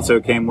side, it also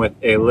came with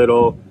a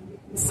little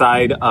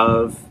side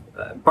of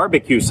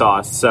barbecue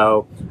sauce.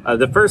 So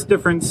the first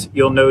difference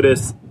you'll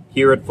notice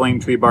here at Flame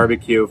Tree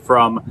Barbecue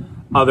from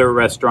other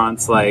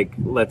restaurants like,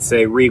 let's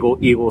say, Regal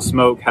Eagle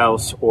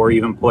Smokehouse or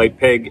even Polite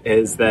Pig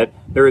is that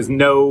there is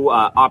no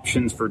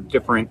options for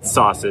different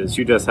sauces.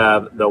 You just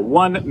have the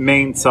one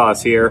main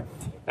sauce here,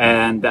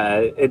 and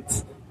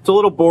it's a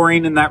little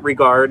boring in that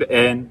regard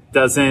and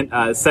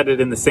doesn't set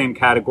it in the same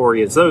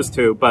category as those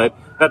two, but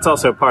that's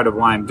also part of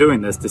why I'm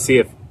doing this, to see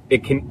if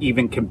it can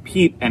even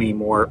compete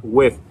anymore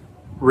with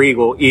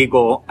Regal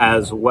Eagle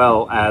as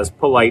well as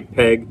Polite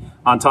Pig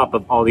on top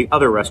of all the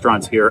other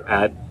restaurants here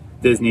at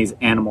Disney's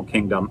Animal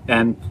Kingdom.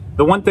 And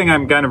the one thing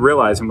I'm kind of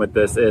realizing with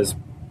this is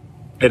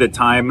at a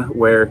time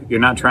where you're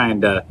not trying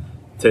to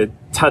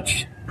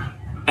touch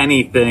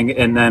anything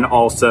and then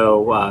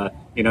also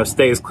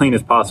stay as clean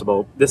as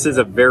possible, this is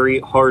a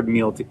very hard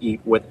meal to eat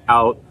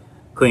without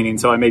cleaning,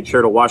 so I made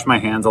sure to wash my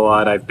hands a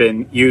lot. I've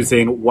been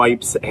using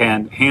wipes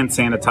and hand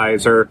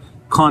sanitizer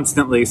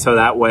constantly, so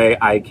that way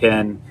I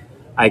can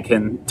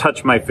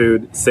touch my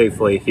food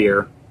safely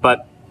here.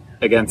 But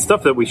again,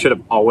 stuff that we should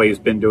have always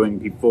been doing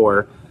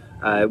before.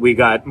 We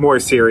got more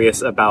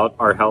serious about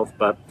our health,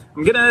 but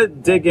I'm going to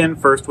dig in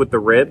first with the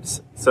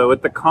ribs. So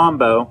with the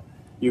combo,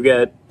 you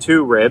get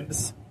 2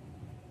 ribs,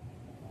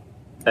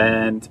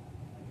 and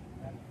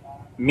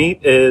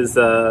meat is,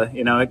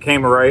 it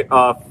came right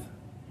off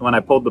when I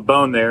pulled the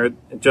bone there. It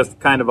just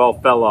kind of all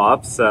fell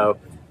off, so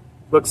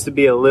looks to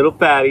be a little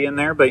fatty in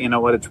there, but you know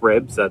what? It's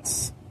ribs.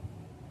 That's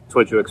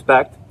what you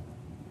expect.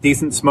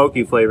 Decent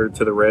smoky flavor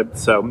to the rib,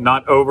 so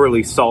not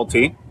overly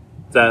salty.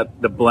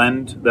 That the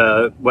blend,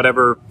 the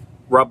whatever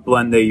rub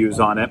blend they use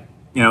on it,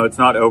 it's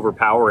not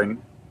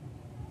overpowering.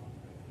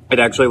 It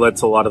actually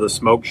lets a lot of the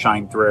smoke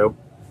shine through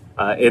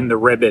in the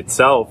rib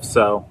itself,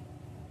 so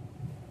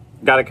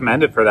got to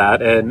commend it for that.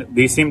 And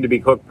these seem to be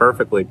cooked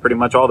perfectly. Pretty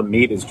much all the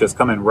meat is just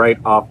coming right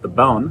off the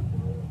bone.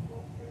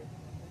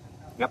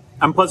 Yep,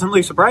 I'm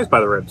pleasantly surprised by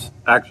the ribs,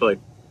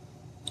 actually.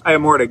 I have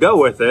more to go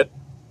with it.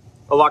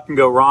 A lot can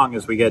go wrong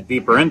as we get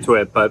deeper into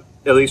it, but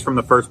at least from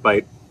the first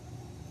bite,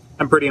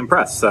 I'm pretty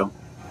impressed. So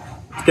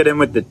let's get in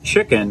with the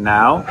chicken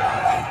now.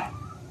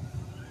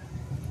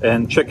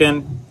 And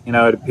chicken,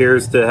 it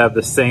appears to have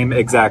the same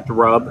exact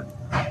rub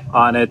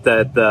on it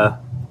that the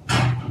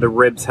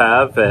ribs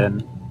have.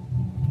 And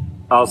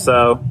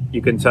also,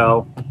 you can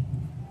tell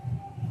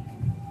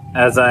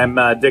as I'm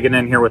digging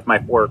in here with my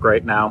fork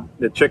right now,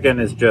 the chicken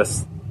is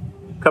just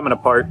coming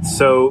apart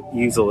so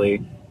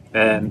easily.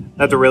 And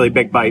that's a really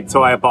big bite,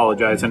 so I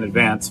apologize in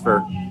advance for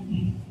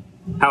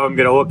how I'm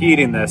going to look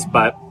eating this,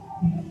 but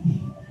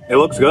it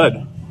looks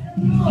good.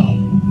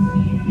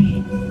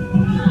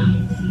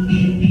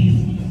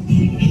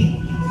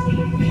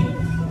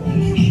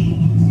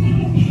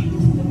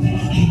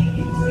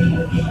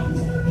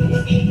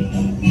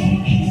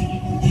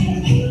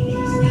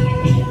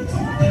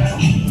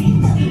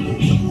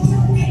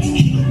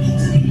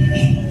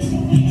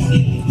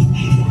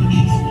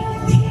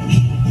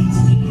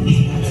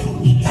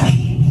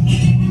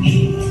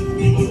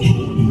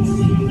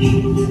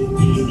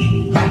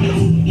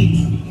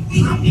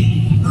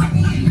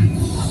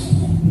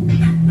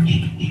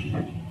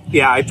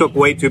 Yeah, I took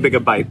way too big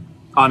a bite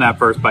on that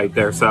first bite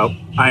there, so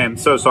I am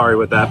so sorry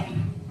with that.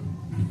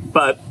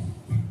 But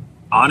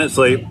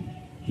honestly,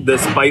 the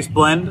spice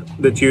blend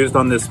that's used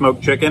on this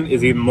smoked chicken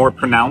is even more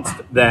pronounced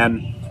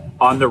than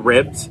on the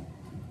ribs.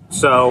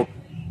 So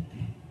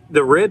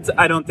the ribs,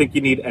 I don't think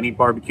you need any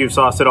barbecue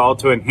sauce at all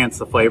to enhance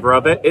the flavor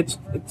of it. It's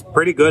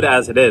pretty good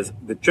as it is.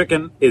 The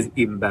chicken is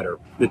even better.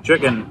 The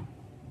chicken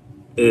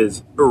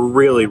is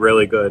really,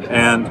 really good.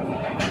 And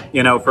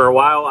for a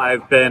while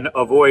I've been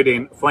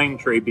avoiding Flame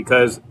Tree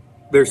because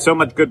there's so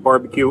much good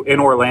barbecue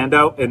in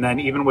Orlando, and then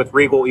even with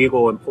Regal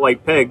Eagle and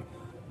Polite Pig,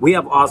 we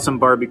have awesome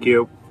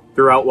barbecue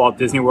throughout Walt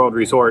Disney World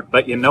Resort.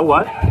 But you know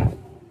what?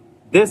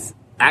 This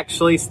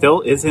actually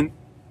still isn't,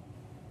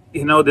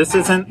 this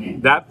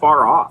isn't that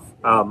far off.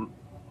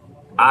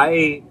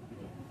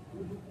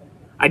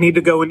 I need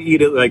to go and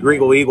eat it like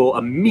Regal Eagle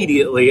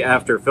immediately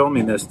after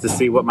filming this to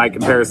see what my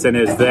comparison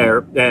is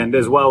there, and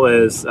as well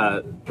as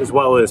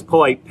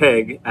Polite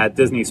Pig at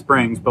Disney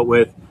Springs. But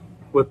with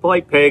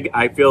Polite Pig,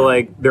 I feel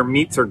like their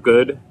meats are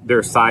good,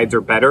 their sides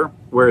are better,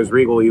 whereas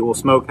Regal Eagle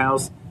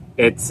Smokehouse,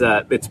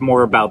 it's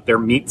more about their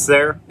meats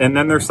there, and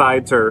then their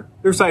sides are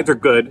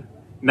good,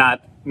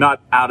 not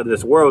out of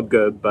this world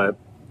good, but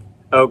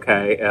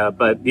okay.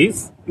 But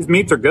these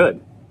meats are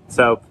good.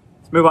 So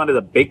let's move on to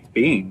the baked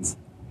beans.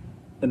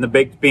 And the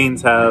baked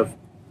beans have,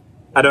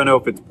 I don't know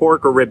if it's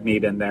pork or rib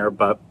meat in there,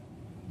 but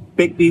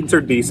baked beans are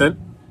decent.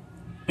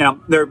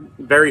 They're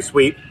very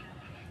sweet.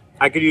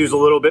 I could use a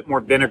little bit more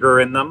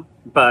vinegar in them,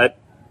 but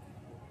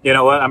you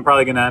know what? I'm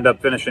probably going to end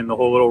up finishing the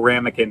whole little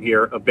ramekin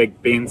here of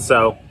baked beans,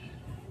 so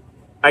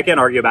I can't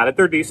argue about it.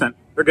 They're decent.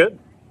 They're good.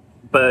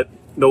 But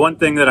the one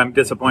thing that I'm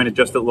disappointed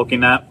just at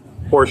looking at,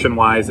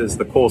 portion-wise, is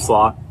the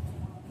coleslaw.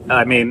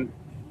 I mean,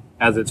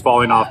 as it's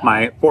falling off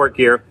my fork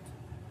here,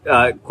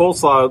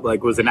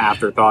 coleslaw was an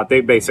afterthought.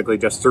 They basically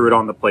just threw it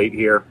on the plate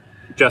here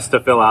just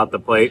to fill out the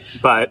plate,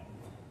 but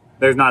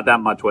there's not that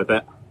much with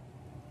it,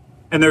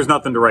 and there's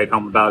nothing to write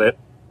home about it.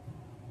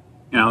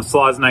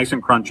 Slaw is nice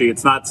and crunchy.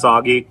 It's not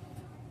soggy.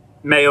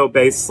 Mayo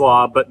based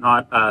slaw, but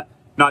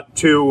not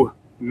too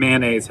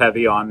mayonnaise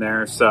heavy on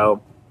there,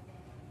 so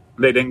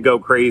they didn't go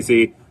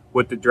crazy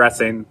with the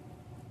dressing.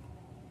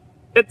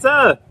 It's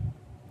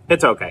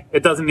okay.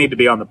 It doesn't need to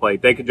be on the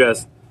plate.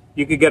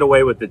 You could get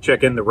away with the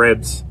chicken, the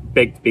ribs,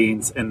 baked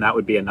beans, and that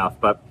would be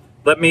enough. But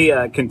let me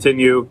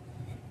continue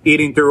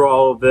eating through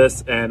all of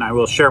this, and I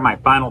will share my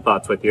final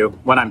thoughts with you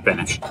when I'm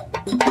finished.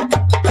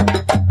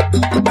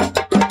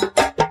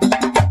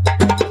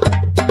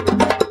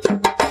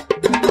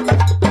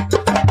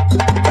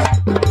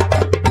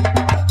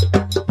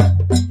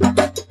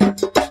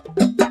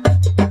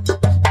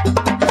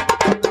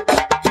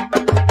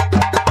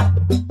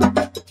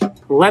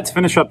 Let's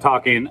finish up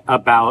talking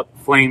about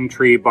Flame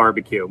Tree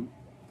Barbecue.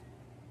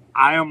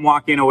 I am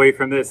walking away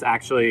from this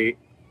actually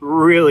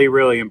really,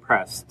 really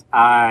impressed.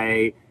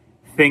 I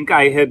think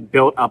I had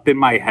built up in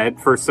my head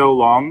for so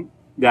long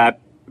that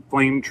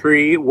Flame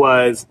Tree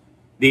was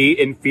the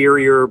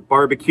inferior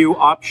barbecue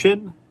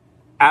option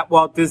at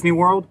Walt Disney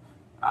World.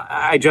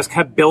 I just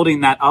kept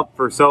building that up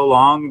for so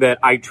long that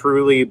I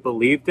truly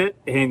believed it.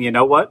 And you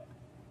know what?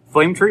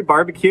 Flame Tree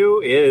Barbecue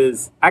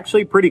is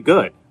actually pretty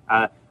good.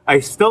 I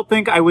still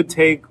think I would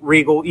take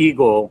Regal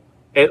Eagle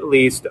at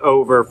least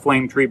over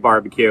Flame Tree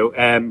Barbecue.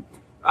 And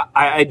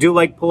I do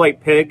like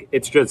Polite Pig.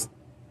 It's just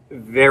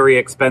very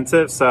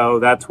expensive. So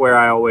that's where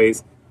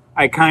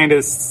I kind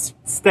of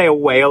stay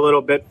away a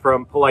little bit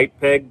from Polite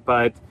Pig.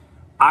 But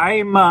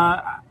I'm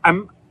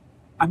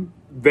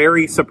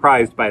very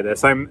surprised by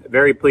this. I'm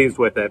very pleased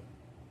with it.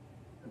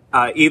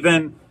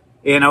 Even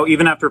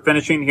after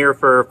finishing here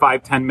for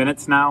 5-10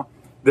 minutes now,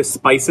 the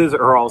spices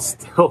are all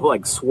still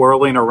like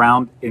swirling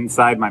around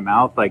inside my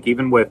mouth. Like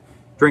even with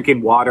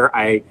drinking water,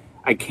 I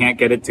can't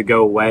get it to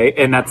go away.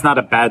 And that's not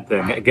a bad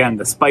thing. Again,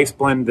 the spice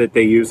blend that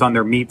they use on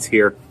their meats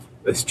here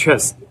is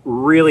just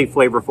really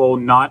flavorful,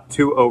 not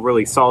too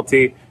overly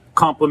salty,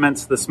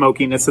 complements the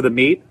smokiness of the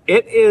meat.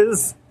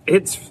 It's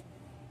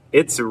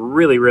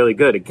really, really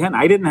good. Again,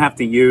 I didn't have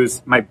to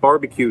use my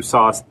barbecue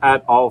sauce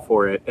at all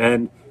for it.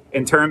 And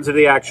in terms of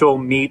the actual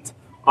meat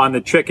on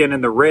the chicken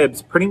and the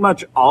ribs, pretty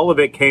much all of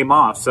it came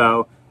off.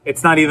 So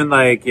it's not even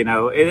like,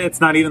 it's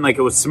not even like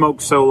it was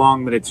smoked so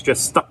long that it's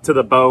just stuck to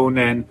the bone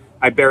and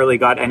I barely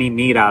got any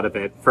meat out of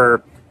it.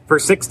 For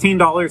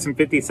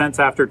 $16.50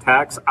 after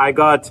tax, I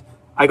got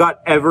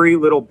every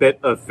little bit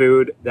of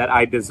food that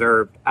I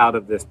deserved out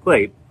of this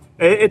plate.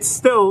 It's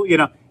still,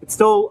 it's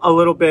still a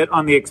little bit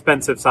on the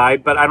expensive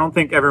side, but I don't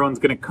think everyone's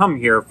going to come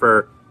here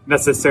for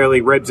necessarily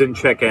ribs and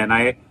chicken.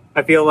 I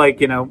feel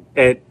like,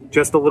 at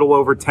just a little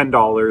over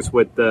 $10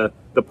 with the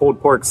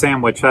pulled pork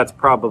sandwich, that's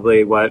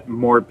probably what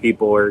more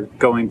people are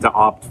going to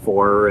opt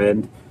for.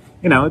 And,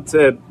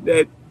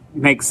 it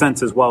makes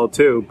sense as well,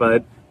 too.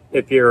 But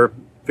if you're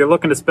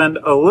looking to spend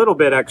a little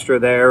bit extra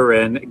there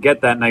and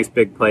get that nice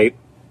big plate,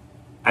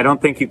 I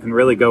don't think you can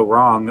really go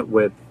wrong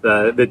with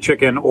the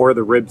chicken or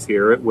the ribs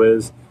here. It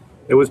was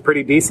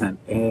pretty decent.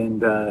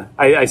 And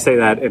I say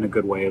that in a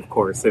good way, of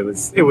course. It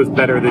was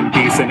better than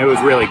decent. It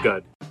was really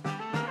good.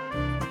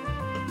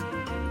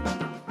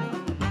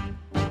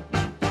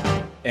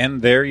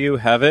 And there you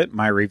have it,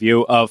 my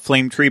review of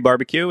Flame Tree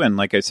Barbecue. And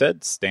like I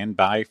said, stand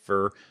by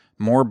for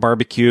more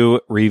barbecue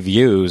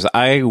reviews.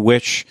 I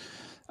wish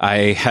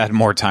I had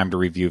more time to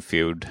review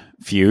food.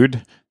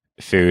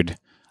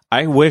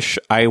 I wish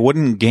I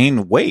wouldn't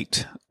gain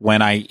weight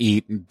when I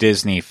eat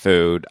Disney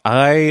food.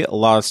 I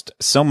lost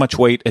so much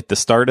weight at the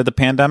start of the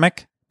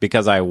pandemic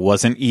because I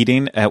wasn't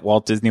eating at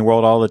Walt Disney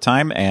World all the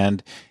time.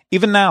 And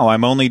even now,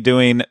 I'm only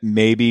doing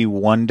maybe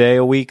 1 day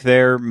a week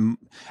there,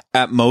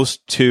 at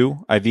most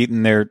 2. I've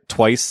eaten there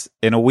twice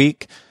in a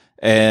week,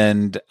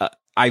 and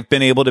I've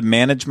been able to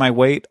manage my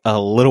weight a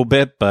little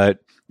bit, but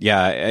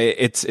yeah,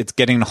 it's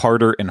getting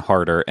harder and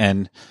harder.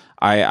 And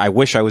I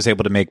wish I was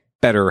able to make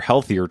better,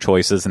 healthier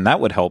choices, and that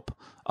would help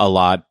a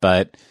lot.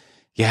 But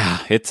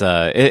yeah,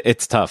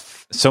 it's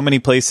tough. So many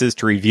places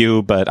to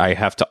review, but I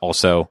have to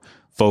also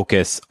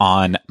focus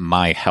on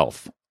my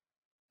health.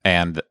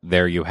 And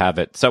there you have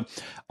it. So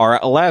our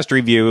last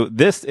review,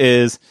 this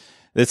is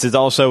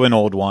also an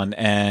old one,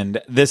 and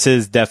this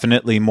is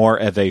definitely more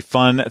of a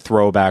fun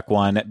throwback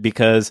one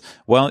because,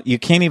 well, you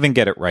can't even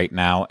get it right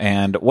now.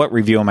 And what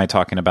review am I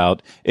talking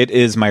about? It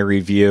is my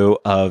review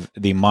of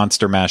the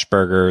Monster Mash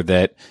Burger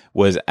that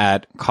was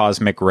at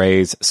Cosmic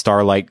Ray's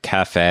Starlight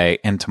Cafe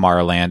in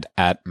Tomorrowland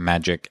at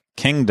Magic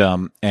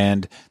Kingdom.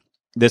 And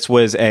this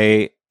was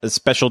a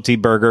specialty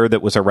burger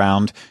that was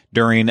around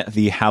during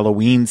the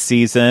Halloween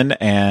season,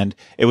 and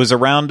it was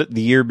around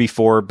the year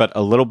before, but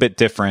a little bit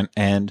different.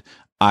 And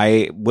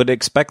I would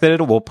expect that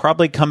it will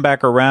probably come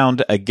back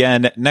around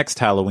again next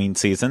Halloween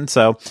season.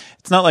 So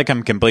it's not like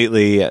I'm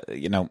completely,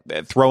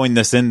 throwing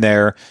this in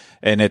there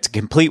and it's a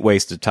complete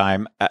waste of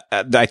time.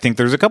 I think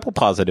there's a couple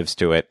positives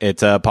to it.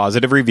 It's a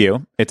positive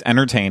review. It's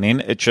entertaining.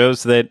 It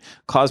shows that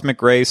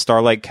Cosmic Ray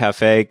Starlight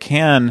Cafe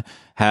can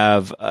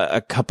have a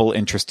couple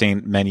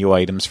interesting menu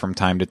items from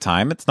time to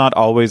time. It's not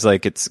always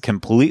like it's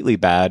completely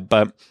bad,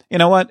 but you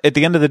know what? At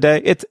the end of the day,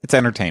 it's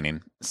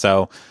entertaining.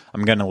 So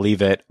I'm going to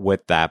leave it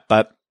with that.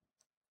 But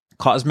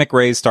Cosmic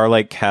Ray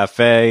Starlight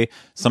Cafe,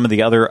 some of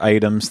the other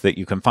items that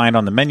you can find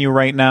on the menu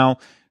right now: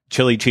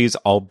 chili cheese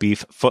all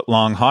beef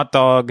footlong hot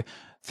dog,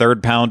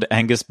 3rd pound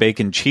Angus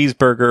bacon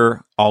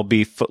cheeseburger, all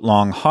beef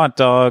footlong hot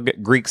dog,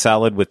 Greek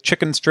salad with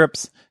chicken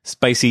strips,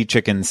 spicy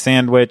chicken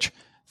sandwich,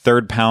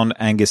 3rd pound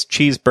Angus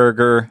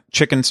cheeseburger,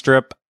 chicken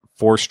strip,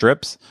 4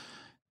 strips,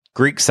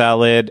 Greek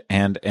salad,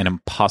 and an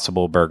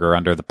Impossible burger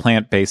under the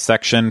plant-based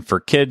section. For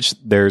kids,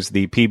 there's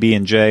the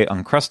PB&J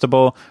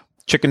Uncrustable,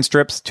 chicken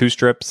strips, 2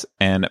 strips,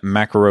 and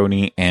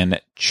macaroni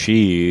and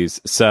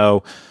cheese.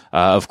 So,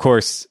 of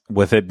course,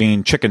 with it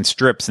being chicken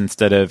strips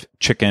instead of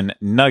chicken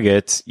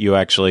nuggets, you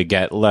actually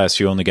get less.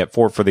 You only get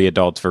 4 for the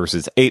adults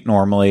versus 8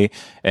 normally,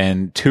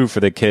 and 2 for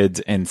the kids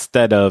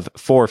instead of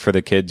 4 for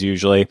the kids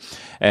usually.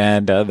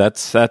 And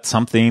that's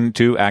something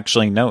to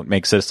actually note.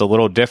 Makes this a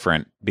little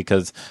different,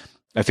 because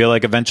I feel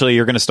like eventually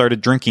you're going to start a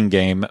drinking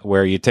game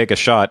where you take a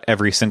shot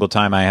every single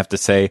time I have to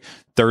say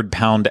 3rd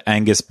pound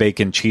Angus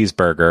bacon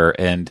cheeseburger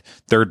and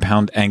 3rd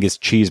pound Angus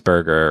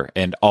cheeseburger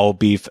and all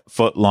beef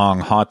foot long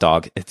hot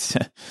dog. It's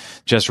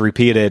just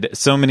repeated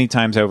so many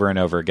times over and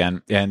over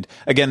again. And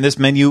again, this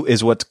menu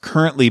is what's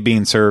currently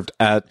being served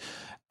at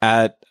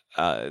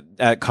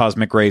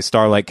Cosmic Rays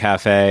Starlight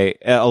Cafe.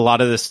 A lot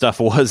of this stuff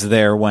was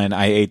there when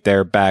I ate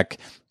there back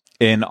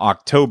in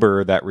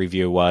October, that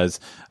review was,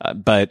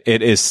 but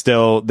it is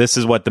still, this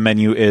is what the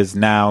menu is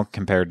now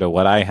compared to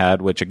what I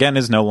had, which again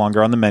is no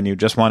longer on the menu.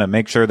 Just want to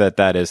make sure that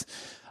that is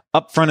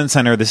up front and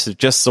center. This is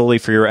just solely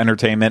for your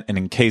entertainment and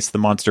in case the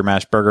Monster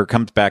Mash Burger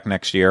comes back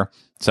next year.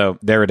 So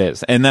there it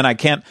is. And then I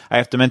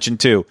have to mention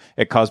too,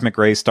 at Cosmic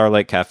Rays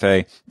Starlight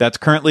Cafe, that's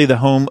currently the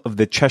home of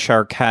the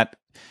Cheshire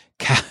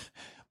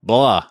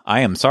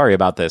I am sorry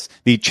about this.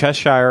 The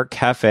Cheshire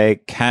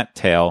Cafe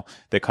Cattail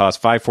that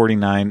costs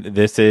 $5.49.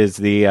 This is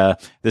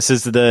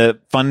the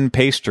fun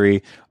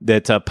pastry,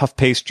 that puff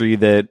pastry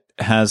that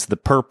has the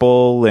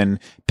purple and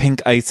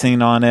pink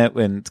icing on it,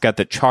 and it's got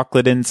the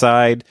chocolate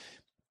inside.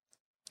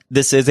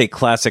 This is a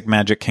classic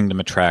Magic Kingdom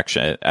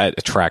attraction.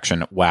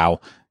 Wow.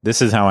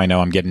 This is how I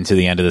know I'm getting to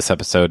the end of this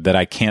episode, that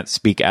I can't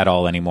speak at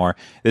all anymore.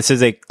 This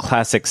is a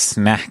classic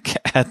snack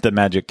at the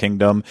Magic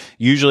Kingdom.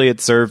 Usually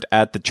it's served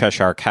at the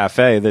Cheshire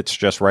Cafe that's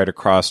just right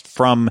across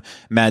from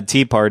Mad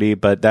Tea Party,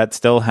 but that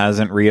still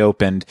hasn't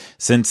reopened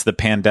since the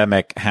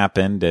pandemic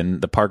happened and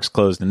the parks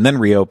closed and then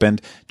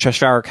reopened.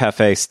 Cheshire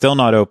Cafe still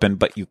not open,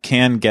 but you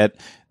can get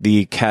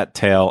the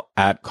cattail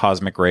at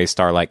Cosmic Rays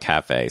Starlight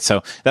Cafe.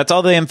 So that's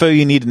all the info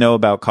you need to know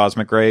about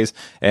Cosmic Rays.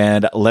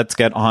 And let's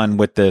get on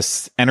with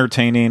this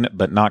entertaining,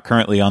 but not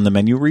currently on the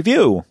menu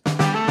review.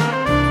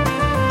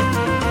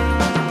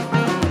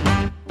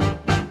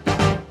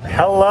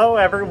 Hello,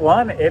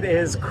 everyone. It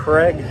is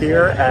Craig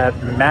here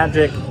at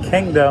Magic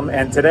Kingdom.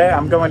 And today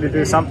I'm going to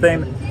do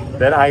something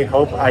that I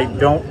hope I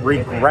don't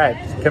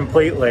regret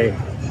completely.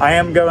 I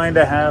am going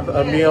to have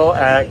a meal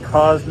at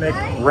Cosmic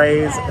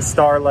Rays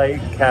Starlight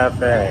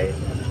Cafe.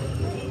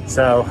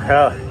 So,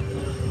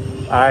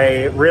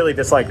 I really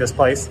dislike this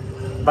place,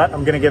 but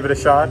I'm going to give it a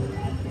shot.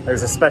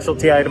 There's a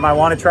specialty item I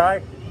want to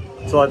try,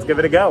 so let's give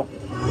it a go.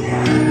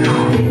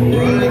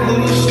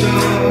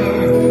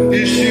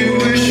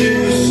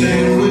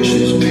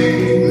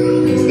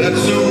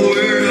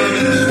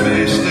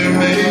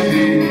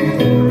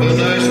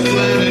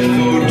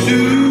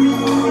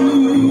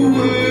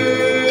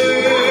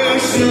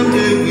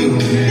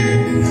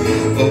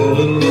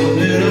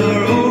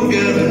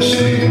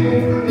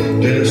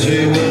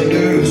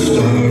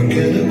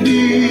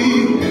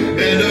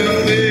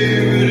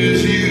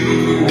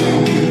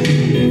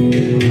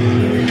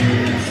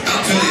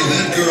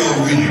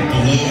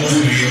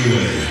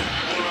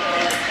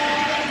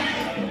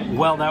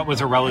 Well, that was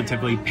a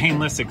relatively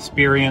painless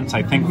experience.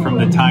 I think from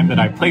the time that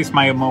I placed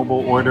my mobile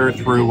order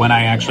through when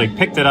I actually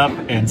picked it up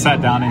and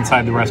sat down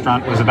inside the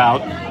restaurant was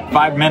about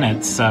 5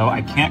 minutes. So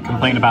I can't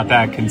complain about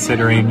that,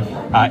 considering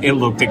it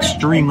looked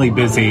extremely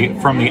busy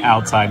from the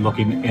outside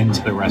looking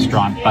into the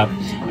restaurant. But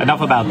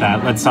enough about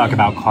that. Let's talk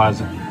about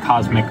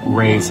Cosmic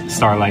Rays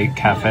Starlight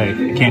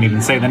Cafe. I can't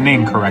even say the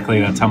name correctly.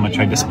 That's how much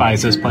I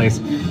despise this place.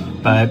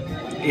 But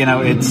you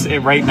know,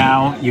 right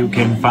now you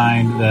can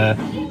find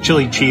the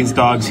chili cheese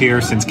dogs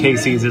here since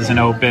Casey's isn't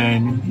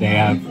open. They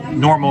have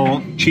normal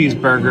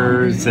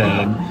cheeseburgers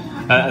and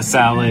a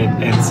salad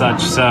and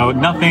such. So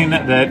nothing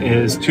that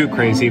is too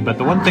crazy. But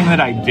the one thing that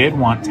I did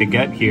want to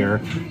get here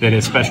that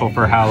is special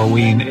for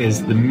Halloween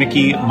is the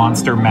Mickey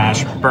Monster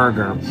Mash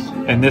Burger.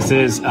 And this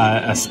is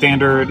a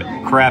standard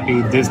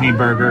crappy Disney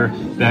burger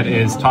that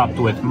is topped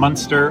with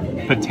Munster,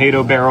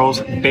 potato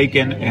barrels,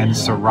 bacon, and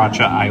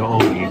sriracha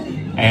aioli.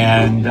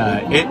 And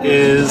it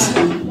is,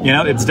 you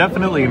know, it's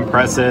definitely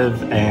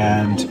impressive.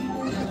 And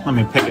let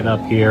me pick it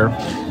up here.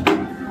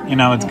 You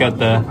know, it's got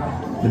the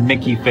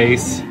Mickey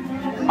face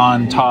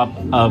on top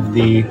of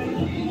the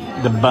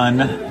bun,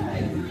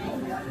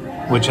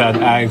 which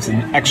adds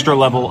an extra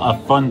level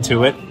of fun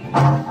to it.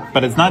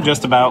 But it's not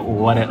just about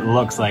what it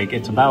looks like,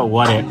 it's about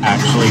what it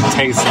actually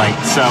tastes like.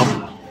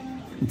 So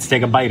let's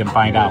take a bite and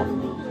find out.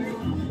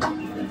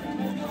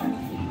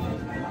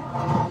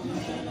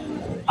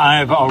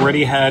 I've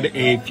already had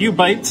a few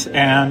bites,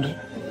 and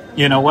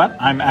you know what?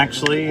 I'm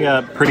actually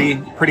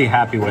pretty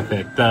happy with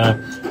it.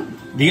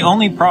 The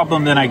only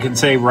problem that I can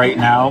say right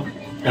now,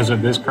 as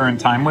of this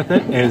current time with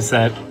it, is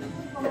that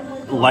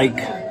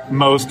like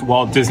most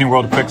Walt Disney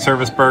World quick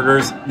service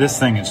burgers, this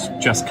thing is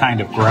just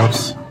kind of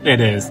gross.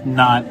 It's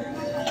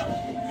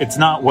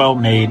not well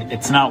made,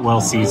 it's not well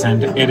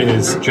seasoned,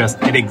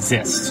 it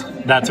exists.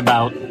 That's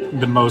about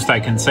the most I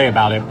can say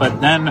about it.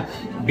 But then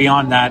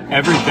beyond that,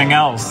 everything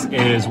else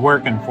is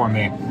working for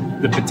me.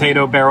 the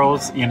potato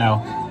barrels,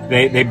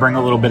 they bring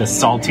a little bit of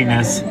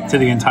saltiness to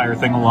the entire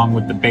thing along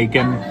with the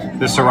bacon.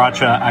 The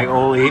sriracha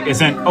aioli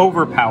isn't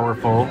over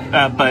powerful,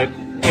 but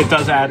it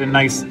does add a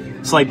nice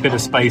slight bit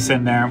of spice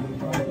in there.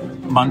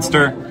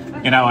 Munster,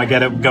 I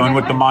get it going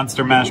with the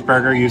Monster Mash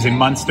Burger using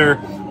Munster.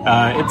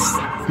 It's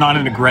not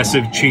an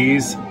aggressive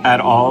cheese at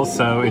all,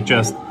 so it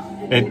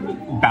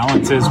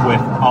balances with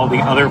all the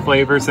other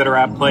flavors that are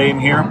at play in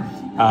here.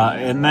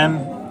 And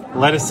then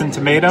lettuce and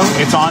tomato,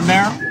 it's on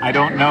there. I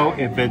don't know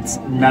if it's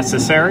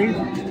necessary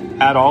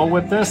at all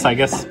with this. I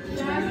guess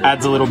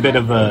adds a little bit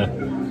of a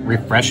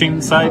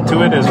refreshing side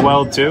to it as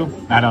well, too.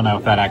 I don't know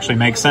if that actually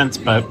makes sense,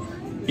 but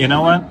you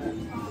know what?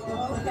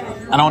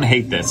 I don't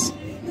hate this.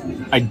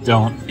 I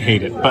don't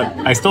hate it, but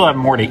I still have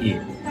more to eat.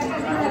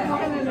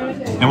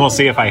 And we'll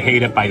see if I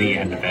hate it by the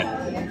end of it.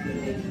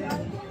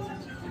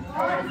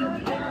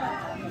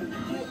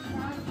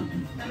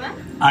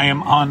 I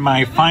am on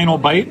my final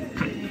bite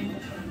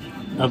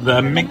of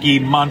the Mickey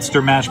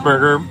Monster Mash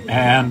Burger,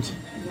 and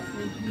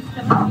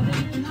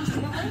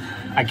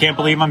I can't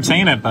believe I'm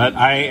saying it, but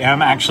I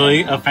am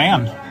actually a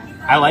fan.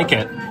 I like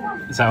it.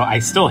 So I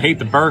still hate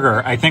the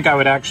burger. I think I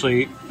would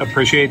actually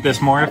appreciate this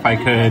more if I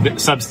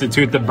could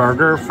substitute the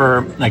burger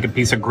for like a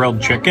piece of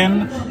grilled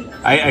chicken.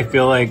 I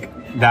feel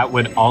like that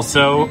would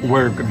also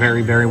work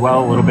very, very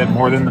well, a little bit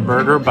more than the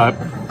burger. But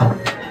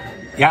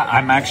yeah,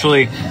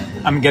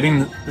 I'm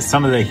getting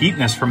some of the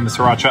heatness from the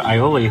sriracha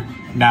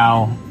aioli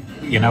now.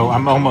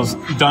 I'm almost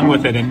done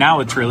with it, and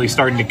now it's really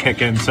starting to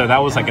kick in. So that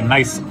was like a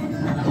nice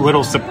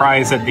little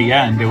surprise at the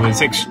end. It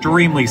was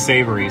extremely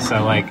savory.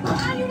 So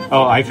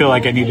I feel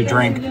like I need to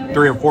drink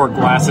 3 or 4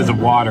 glasses of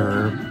water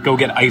or go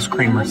get ice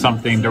cream or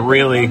something to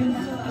really,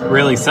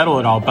 really settle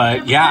it all.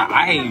 But yeah,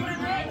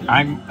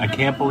 I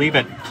can't believe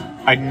it.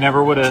 I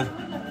never would have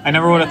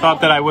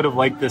thought that I would have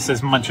liked this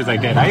as much as I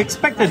did. I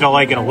expected to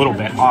like it a little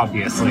bit,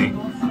 obviously.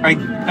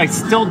 I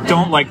still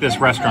don't like this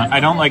restaurant. I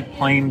don't like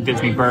plain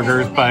Disney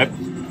burgers, but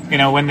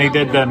when they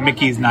did the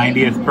Mickey's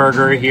 90th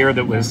burger here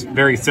that was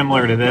very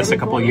similar to this a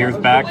couple of years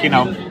back,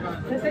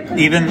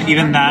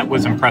 even that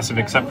was impressive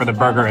except for the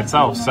burger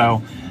itself.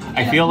 So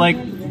I feel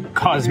like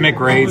Cosmic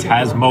Rays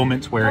has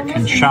moments where it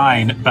can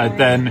shine, but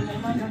then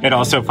it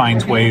also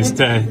finds ways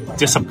to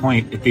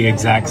disappoint at the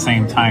exact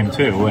same time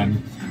too.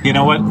 And you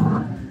know what?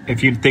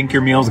 If you think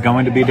your meal's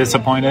going to be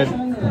disappointing,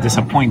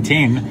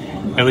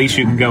 at least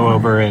you can go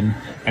over and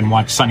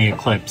watch Sunny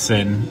Eclipse,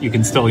 and you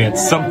can still get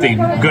something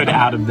good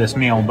out of this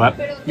meal.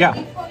 But yeah,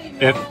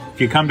 if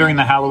you come during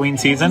the Halloween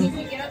season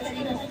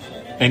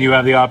and you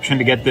have the option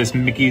to get this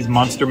Mickey's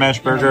Monster Mash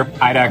Burger,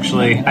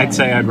 I'd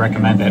say I'd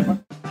recommend it.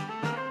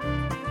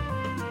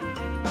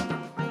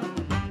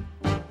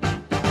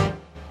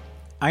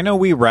 I know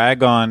we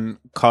rag on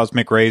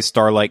Cosmic Rays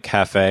Starlight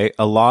Cafe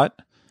a lot,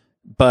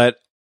 but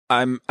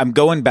I'm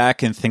going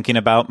back and thinking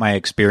about my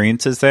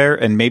experiences there,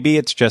 and maybe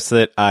it's just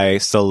that I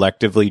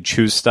selectively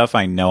choose stuff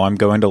I know I'm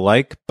going to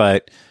like,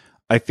 but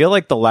I feel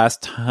like the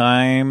last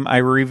time I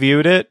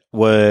reviewed it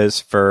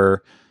was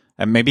for,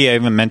 and maybe I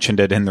even mentioned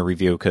it in the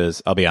review,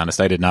 because I'll be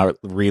honest, I did not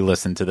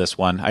re-listen to this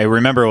one. I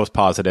remember it was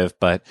positive,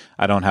 but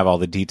I don't have all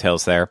the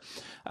details there.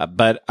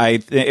 But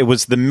it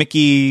was the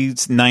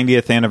Mickey's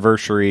 90th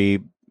anniversary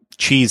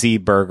cheesy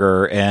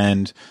burger,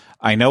 and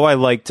I know I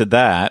liked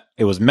that.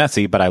 It was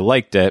messy, but I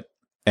liked it.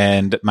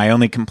 And my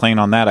only complaint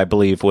on that, I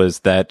believe, was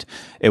that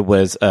it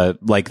was,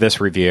 like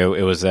this review,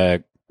 it was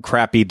a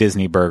crappy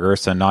Disney burger,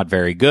 so not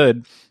very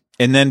good.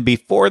 And then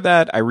before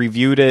that, I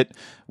reviewed it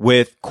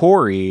with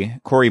Corey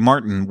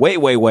Martin,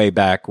 way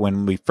back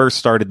when we first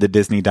started the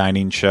Disney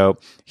Dining Show.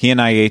 He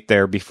and I ate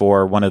there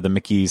before one of the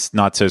Mickey's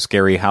Not So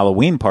Scary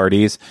Halloween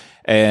parties.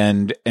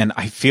 And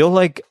I feel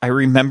like I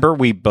remember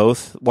we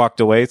both walked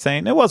away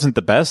saying it wasn't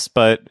the best,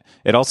 but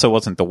it also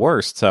wasn't the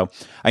worst. So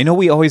I know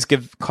we always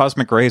give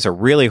Cosmic Rays a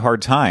really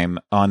hard time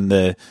on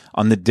the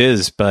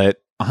Diz,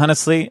 but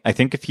honestly, I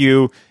think if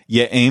you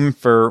aim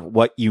for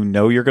what you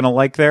know you're going to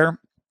like there,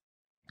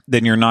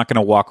 then you're not going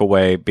to walk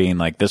away being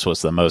like, this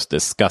was the most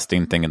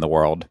disgusting thing in the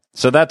world.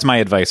 So that's my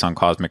advice on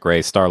Cosmic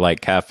Rays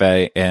Starlight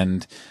Cafe.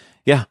 And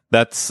yeah,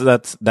 that's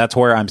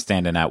where I'm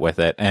standing at with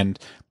it. And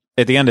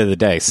at the end of the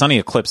day, Sunny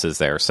Eclipse is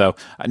there. So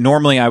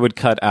normally I would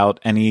cut out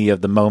any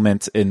of the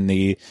moments in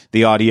the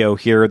audio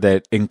here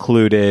that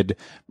included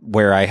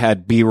where I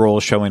had B-roll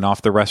showing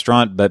off the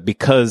restaurant. But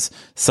because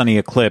Sunny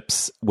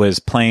Eclipse was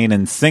playing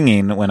and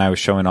singing when I was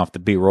showing off the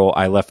B-roll,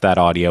 I left that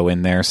audio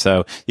in there.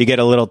 So you get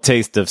a little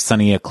taste of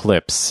Sunny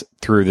Eclipse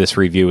through this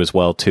review as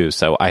well, too.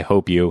 So I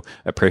hope you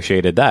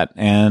appreciated that.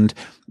 And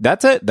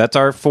that's it. That's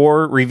our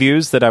 4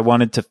 reviews that I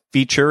wanted to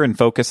feature and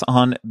focus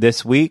on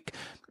this week.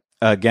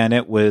 Again,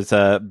 it was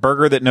a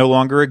burger that no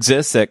longer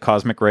exists at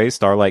Cosmic Rays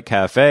Starlight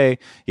Cafe.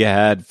 You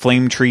had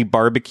Flame Tree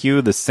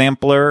Barbecue, the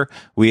sampler.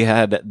 We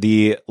had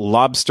the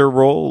lobster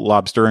roll,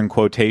 lobster in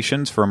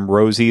quotations, from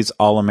Rosie's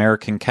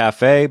All-American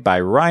Cafe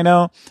by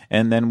Rhino.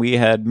 And then we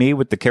had me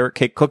with the carrot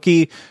cake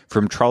cookie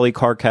from Trolley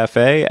Car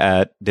Cafe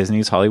at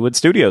Disney's Hollywood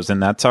Studios.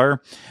 And that's our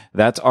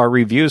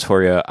reviews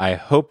for you. I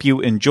hope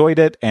you enjoyed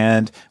it.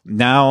 And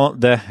now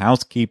the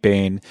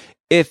housekeeping.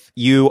 If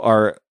you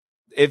are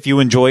if you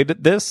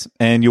enjoyed this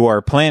and you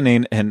are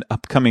planning an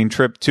upcoming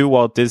trip to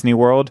Walt Disney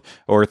World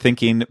or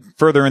thinking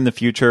further in the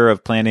future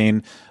of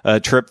planning a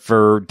trip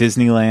for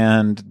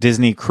Disneyland,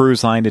 Disney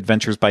Cruise Line,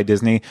 Adventures by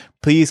Disney,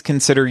 please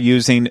consider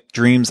using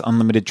Dreams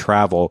Unlimited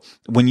Travel.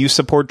 When you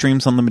support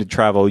Dreams Unlimited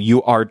Travel,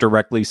 you are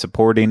directly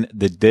supporting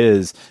the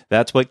Diz.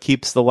 That's what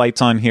keeps the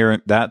lights on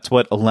here. That's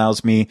what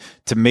allows me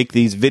to make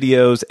these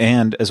videos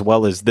and as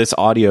well as this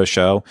audio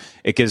show.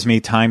 It gives me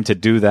time to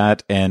do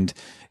that, and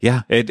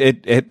yeah,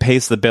 it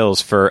pays the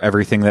bills for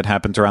everything that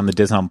happens around the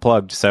Disney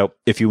Unplugged. So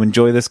if you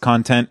enjoy this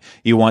content,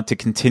 you want to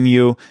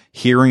continue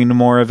hearing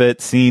more of it,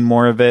 seeing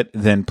more of it,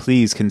 then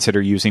please consider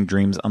using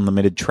Dreams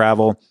Unlimited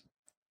Travel.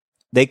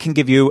 They can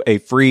give you a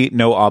free,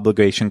 no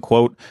obligation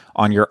quote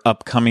on your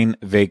upcoming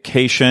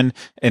vacation,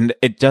 and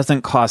it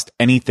doesn't cost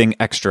anything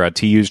extra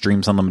to use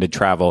Dreams Unlimited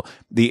Travel.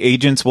 The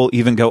agents will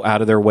even go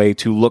out of their way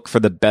to look for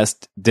the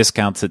best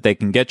discounts that they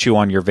can get you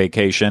on your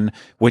vacation,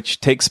 which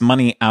takes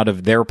money out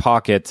of their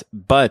pockets,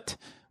 but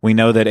we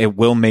know that it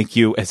will make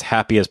you as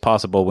happy as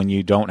possible when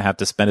you don't have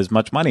to spend as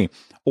much money.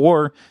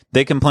 Or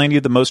they can plan you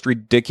the most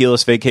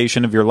ridiculous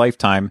vacation of your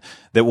lifetime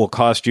that will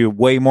cost you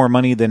way more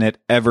money than it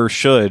ever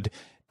should.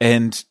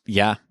 And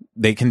yeah,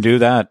 they can do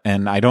that.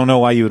 And I don't know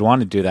why you would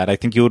want to do that. I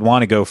think you would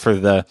want to go for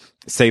the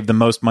save the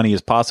most money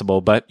as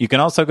possible, but you can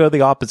also go the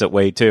opposite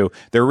way too.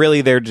 They're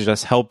really there to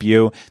just help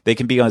you. They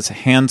can be as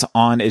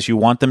hands-on as you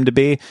want them to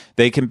be.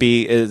 They can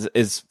be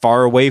as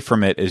far away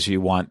from it as you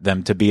want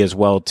them to be as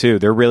well too.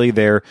 They're really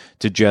there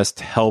to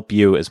just help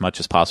you as much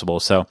as possible.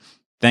 So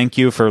thank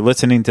you for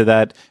listening to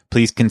that.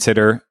 Please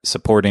consider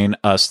supporting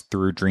us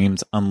through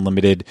Dreams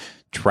Unlimited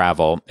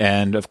Travel.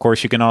 And of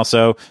course, you can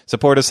also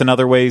support us in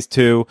other ways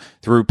too,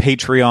 through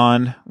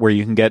Patreon, where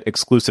you can get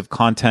exclusive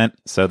content.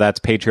 So that's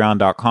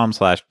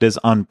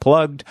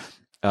patreon.com/disunplugged.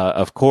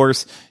 Of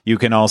course, you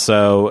can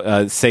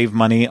also save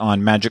money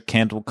on Magic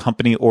Candle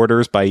Company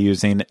orders by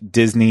using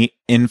Disney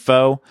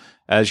Info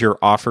as your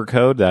offer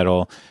code.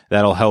 That'll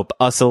help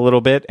us a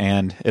little bit,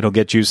 and it'll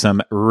get you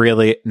some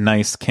really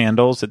nice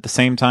candles at the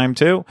same time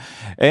too.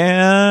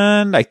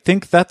 And I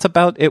think that's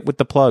about it with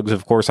the plugs.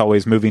 Of course,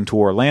 always moving to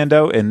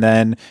Orlando. And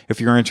then if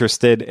you're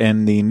interested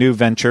in the new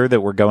venture that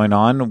we're going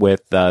on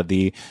with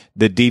the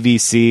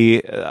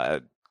DVC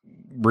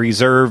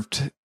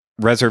reserved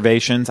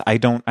reservations, I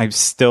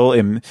still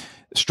am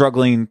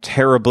struggling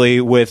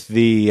terribly with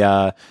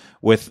the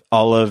with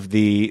all of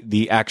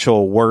the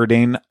actual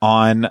wording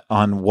on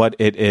what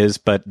it is,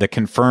 but the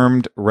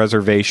confirmed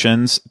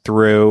reservations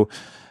through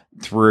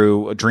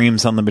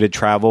Dreams Unlimited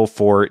Travel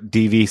for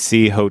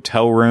DVC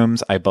hotel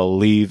rooms, I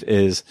believe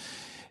is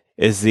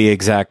the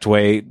exact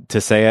way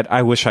to say it.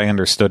 I wish I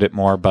understood it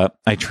more, but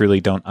I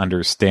truly don't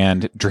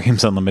understand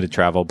Dreams Unlimited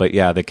Travel. But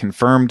yeah, the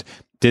confirmed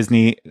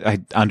Disney, I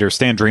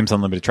understand Dreams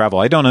Unlimited Travel.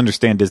 I don't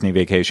understand Disney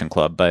Vacation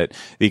Club, but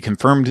the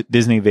confirmed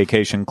Disney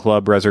Vacation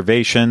Club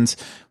reservations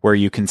where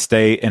you can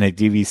stay in a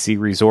DVC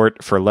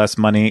resort for less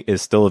money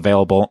is still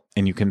available.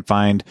 And you can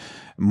find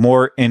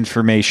more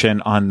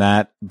information on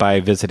that by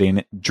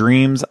visiting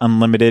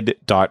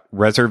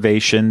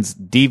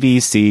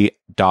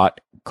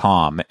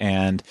dreamsunlimited.reservationsdvc.com.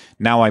 And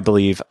now I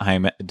believe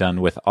I'm done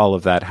with all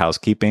of that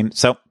housekeeping.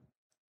 So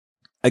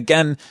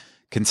again,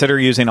 consider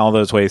using all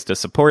those ways to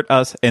support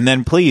us. And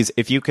then please,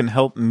 if you can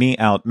help me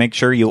out, make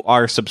sure you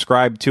are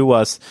subscribed to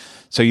us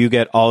so you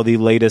get all the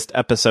latest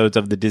episodes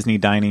of the Disney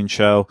Dining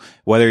Show,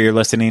 whether you're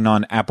listening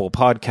on Apple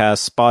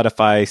Podcasts,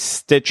 Spotify,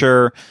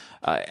 Stitcher,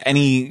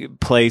 any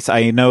place.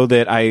 I know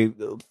that I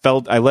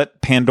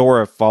let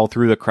Pandora fall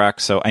through the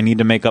cracks, so I need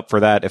to make up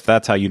for that if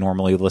that's how you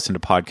normally listen to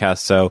podcasts.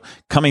 So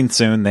coming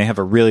soon, they have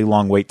a really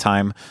long wait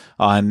time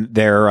on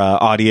their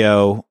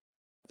audio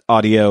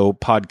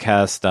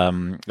podcast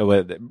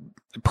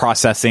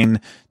processing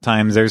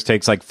times. Theirs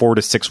takes like 4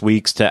 to 6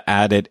 weeks to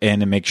add it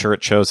in and make sure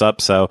it shows up.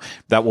 So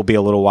that will be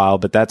a little while,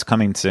 but that's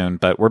coming soon.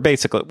 But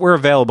we're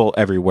available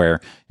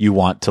everywhere you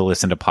want to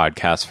listen to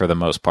podcasts for the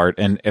most part.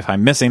 And if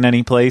I'm missing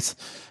any place,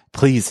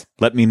 please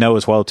let me know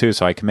as well too,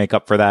 so I can make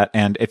up for that.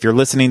 And if you're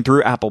listening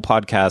through Apple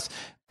Podcasts,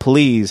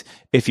 please,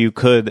 if you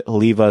could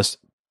leave us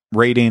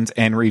ratings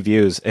and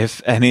reviews.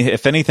 If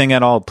anything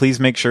at all, please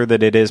make sure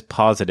that it is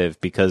positive,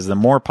 because the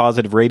more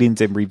positive ratings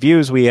and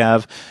reviews we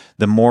have,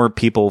 the more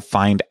people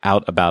find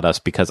out about us,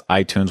 because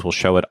iTunes will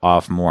show it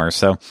off more.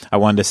 So I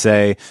wanted to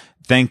say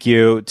thank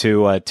you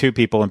to 2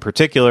 people in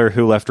particular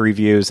who left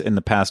reviews in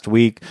the past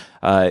week,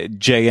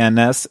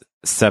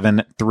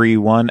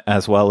 JNS731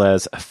 as well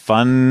as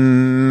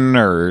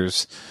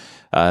Funners.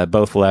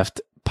 Both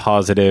left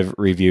positive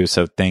reviews,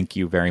 so thank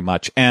you very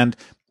much. And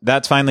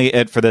that's finally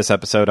it for this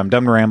episode. I'm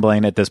done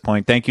rambling at this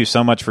point. Thank you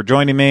so much for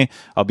joining me.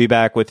 I'll be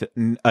back with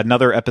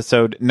another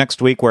episode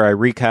next week where I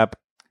recap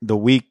the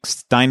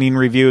week's dining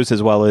reviews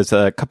as well as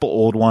a couple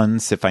old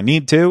ones if I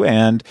need to,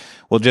 and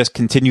we'll just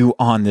continue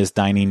on this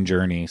dining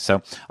journey.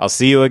 So I'll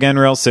see you again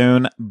real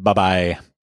soon. Bye-bye.